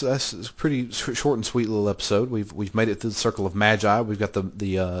it. That's a pretty short and sweet little episode. We've made it through the Circle of Magi. We've got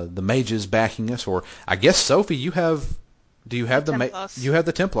the mages backing us, or I guess Sophie, you have. Do you have you have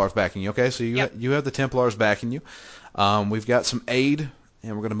the Templars backing you? Okay, so you have the Templars backing you. We've got some aid,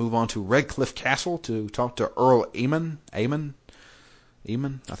 and we're going to move on to Redcliffe Castle to talk to Earl Eamon.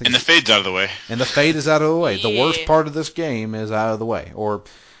 Eamon, I think. And the fade's out of the way. And the fade is out of the way. Yeah. The worst part of this game is out of the way, or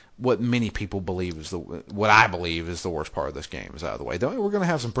what many people believe is what I believe is the worst part of this game is out of the way. We're going to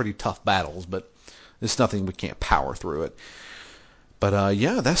have some pretty tough battles, but it's nothing we can't power through it. But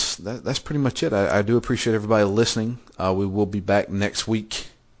yeah, that's pretty much it. I do appreciate everybody listening. We will be back next week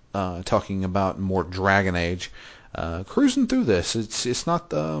talking about more Dragon Age. Cruising through this. It's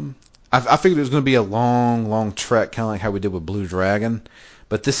not. I figured it was going to be a long trek, kind of like how we did with Blue Dragon.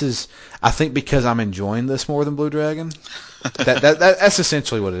 But this is, I think, because I'm enjoying this more than Blue Dragon. That's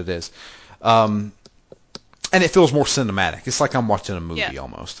essentially what it is. And it feels more cinematic. It's like I'm watching a movie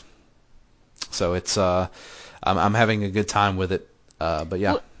almost. So it's I'm having a good time with it. But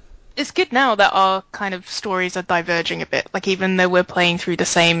yeah. Well, it's good now that our kind of stories are diverging a bit. Like, even though we're playing through the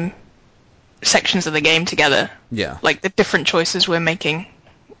same sections of the game together. Yeah. Like, the different choices we're making.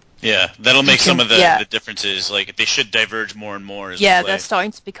 Yeah, that'll make some of the, Yeah. the differences. Like, they should diverge more and more as we Yeah, play. they're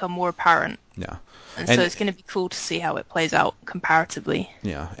starting to become more apparent. Yeah. And so it's going to be cool to see how it plays out comparatively.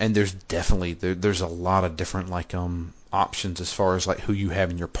 Yeah, and there's definitely there's a lot of different options as far as like who you have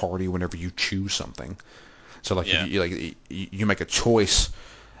in your party whenever you choose something. So like Yeah. if you make a choice.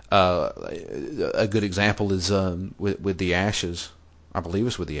 A good example is with the Ashes. I believe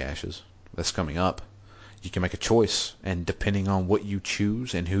it's with the Ashes that's coming up. You can make a choice, and depending on what you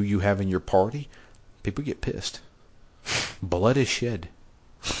choose and who you have in your party, people get pissed. Blood is shed.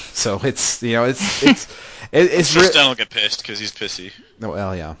 So it's Tristan will get pissed because he's pissy.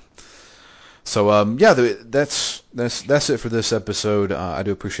 Well, yeah. So yeah, that's it for this episode. I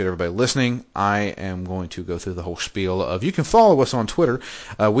do appreciate everybody listening. I am going to go through the whole spiel of, you can follow us on Twitter.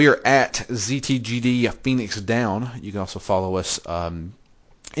 We are at ZTGD Phoenix Down. You can also follow us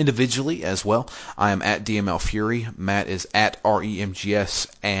individually as well. I am at DML Fury. Matt is at REMGS,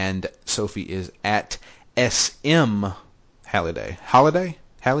 and Sophie is at SM Halliday. Halliday.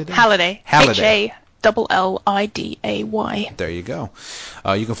 HALLIDAY. There you go.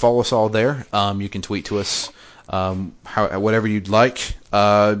 You can follow us all there. You can tweet to us whatever you'd like.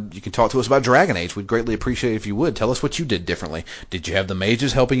 You can talk to us about Dragon Age. We'd greatly appreciate it if you would. Tell us what you did differently. Did you have the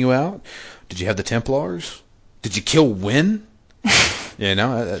mages helping you out? Did you have the Templars? Did you kill Wynn?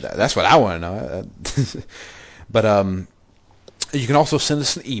 That's what I want to know. But you can also send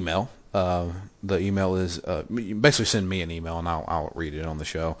us an email. The email is you basically send me an email and I'll read it on the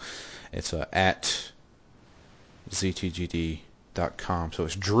show. It's at ztgd.com. So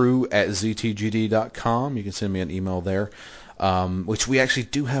it's Drew at ztgd.com. You can send me an email there, which we actually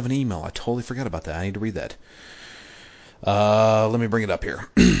do have an email. I totally forgot about that. I need to read that. Let me bring it up here.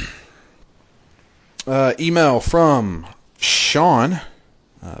 Email from Sean,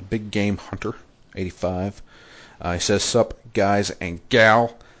 Big Game Hunter 85. He says, "Sup, guys and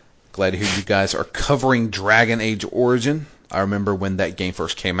gal. Glad to hear you guys are covering Dragon Age Origin. I remember when that game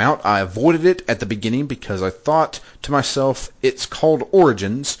first came out, I avoided it at the beginning because I thought to myself, it's called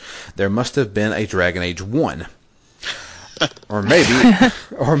Origins. There must have been a Dragon Age 1. Or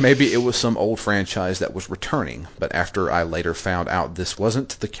maybe it was some old franchise that was returning. But after I later found out this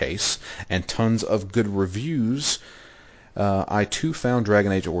wasn't the case, and tons of good reviews, I too found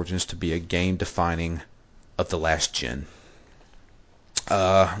Dragon Age Origins to be a game defining of the last gen.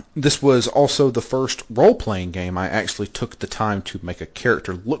 This was also the first role-playing game I actually took the time to make a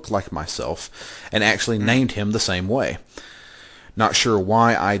character look like myself and actually named him the same way. Not sure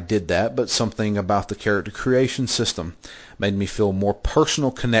why I did that, but something about the character creation system made me feel more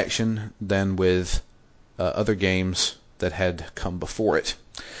personal connection than with other games that had come before it.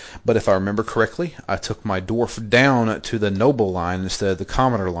 But if I remember correctly, I took my dwarf down to the noble line instead of the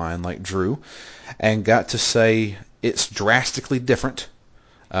commoner line like Drew, and got to say it's drastically different.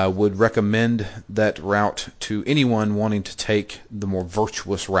 I would recommend that route to anyone wanting to take the more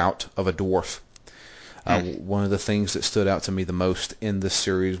virtuous route of a dwarf. One of the things that stood out to me the most in this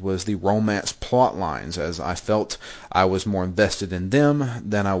series was the romance plot lines, as I felt I was more invested in them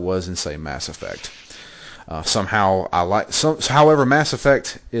than I was in, say, Mass Effect. However, Mass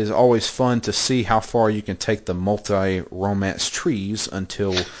Effect is always fun to see how far you can take the multi-romance trees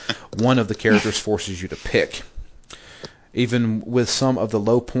until one of the characters forces you to pick. Even with some of the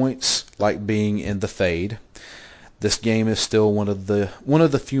low points, like being in the Fade, this game is still one of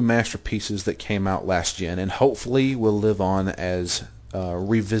the few masterpieces that came out last gen, and hopefully will live on as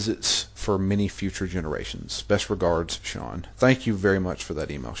revisits for many future generations. Best regards, Sean. Thank you very much for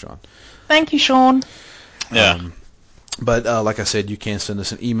that email, Sean. Thank you, Sean. Yeah. But like I said, you can send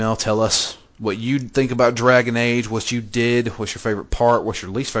us an email. Tell us what you think about Dragon Age, what you did, what's your favorite part, what's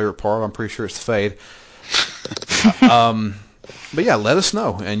your least favorite part. I'm pretty sure it's the Fade. But yeah, let us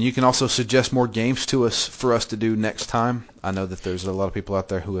know, and you can also suggest more games to us for us to do next time. I know that there's a lot of people out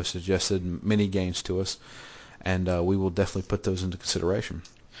there who have suggested many games to us, and we will definitely put those into consideration.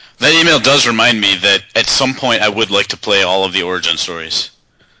 That email does remind me that at some point I would like to play all of the Origin stories.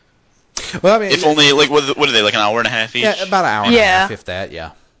 Well, I mean, if only, like, what are they, like an hour and a half each? Yeah, about an hour and a half, if that,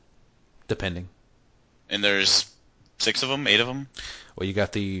 yeah. Depending. And there's 6 of them, 8 of them? Well, you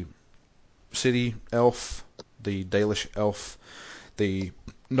got the city elf, the Dalish elf, the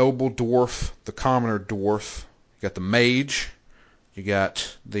noble dwarf, the commoner dwarf, you got the mage, you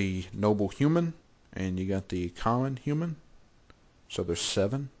got the noble human, and you got the common human. So there's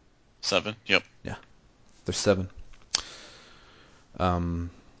 7. 7, yep. Yeah, there's 7.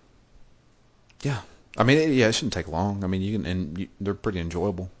 Yeah. I mean, it shouldn't take long. I mean, they're pretty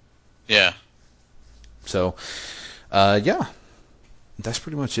enjoyable. Yeah. So, yeah. That's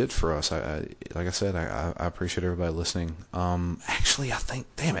pretty much it for us. Like I said, I appreciate everybody listening. Actually, I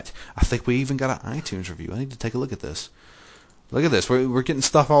think we even got an iTunes review. I need to take a look at this. Look at this. We're getting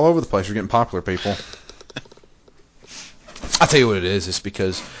stuff all over the place. We're getting popular, people. I'll tell you what it is. It's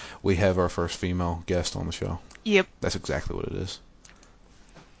because we have our first female guest on the show. Yep. That's exactly what it is.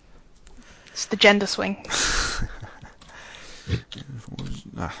 It's the gender swing.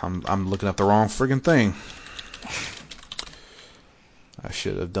 I'm looking at the wrong friggin' thing. I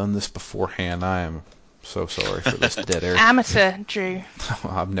should have done this beforehand. I am so sorry for this dead air. Amateur, Drew.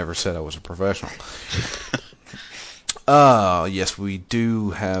 I've never said I was a professional. Yes, we do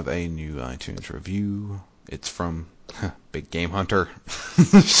have a new iTunes review. It's from Big Game Hunter.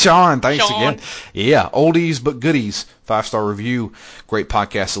 Sean, thanks again. Yeah, oldies but goodies. 5-star review. Great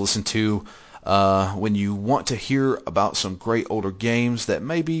podcast to listen to when you want to hear about some great older games that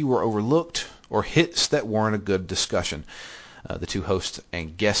maybe were overlooked or hits that warrant a good discussion. The two hosts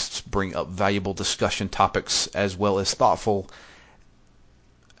and guests bring up valuable discussion topics as well as thoughtful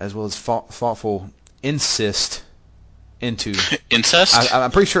insist into incest.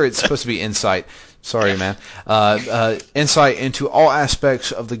 I'm pretty sure it's supposed to be insight. Sorry, man. Insight into all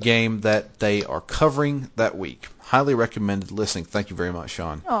aspects of the game that they are covering that week. Highly recommended listening. Thank you very much,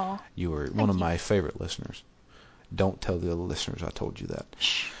 Sean. Oh, you were one of my favorite listeners. Don't tell the other listeners I told you that.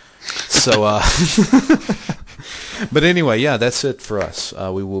 So, but anyway, yeah, that's it for us.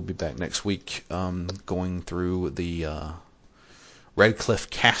 We will be back next week going through the Redcliffe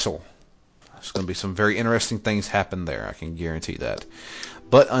Castle. There's going to be some very interesting things happen there. I can guarantee that.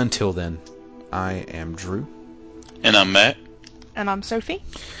 But until then, I am Drew. And I'm Matt. And I'm Sophie.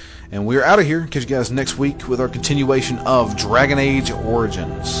 And we're out of here. Catch you guys next week with our continuation of Dragon Age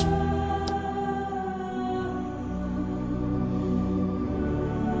Origins.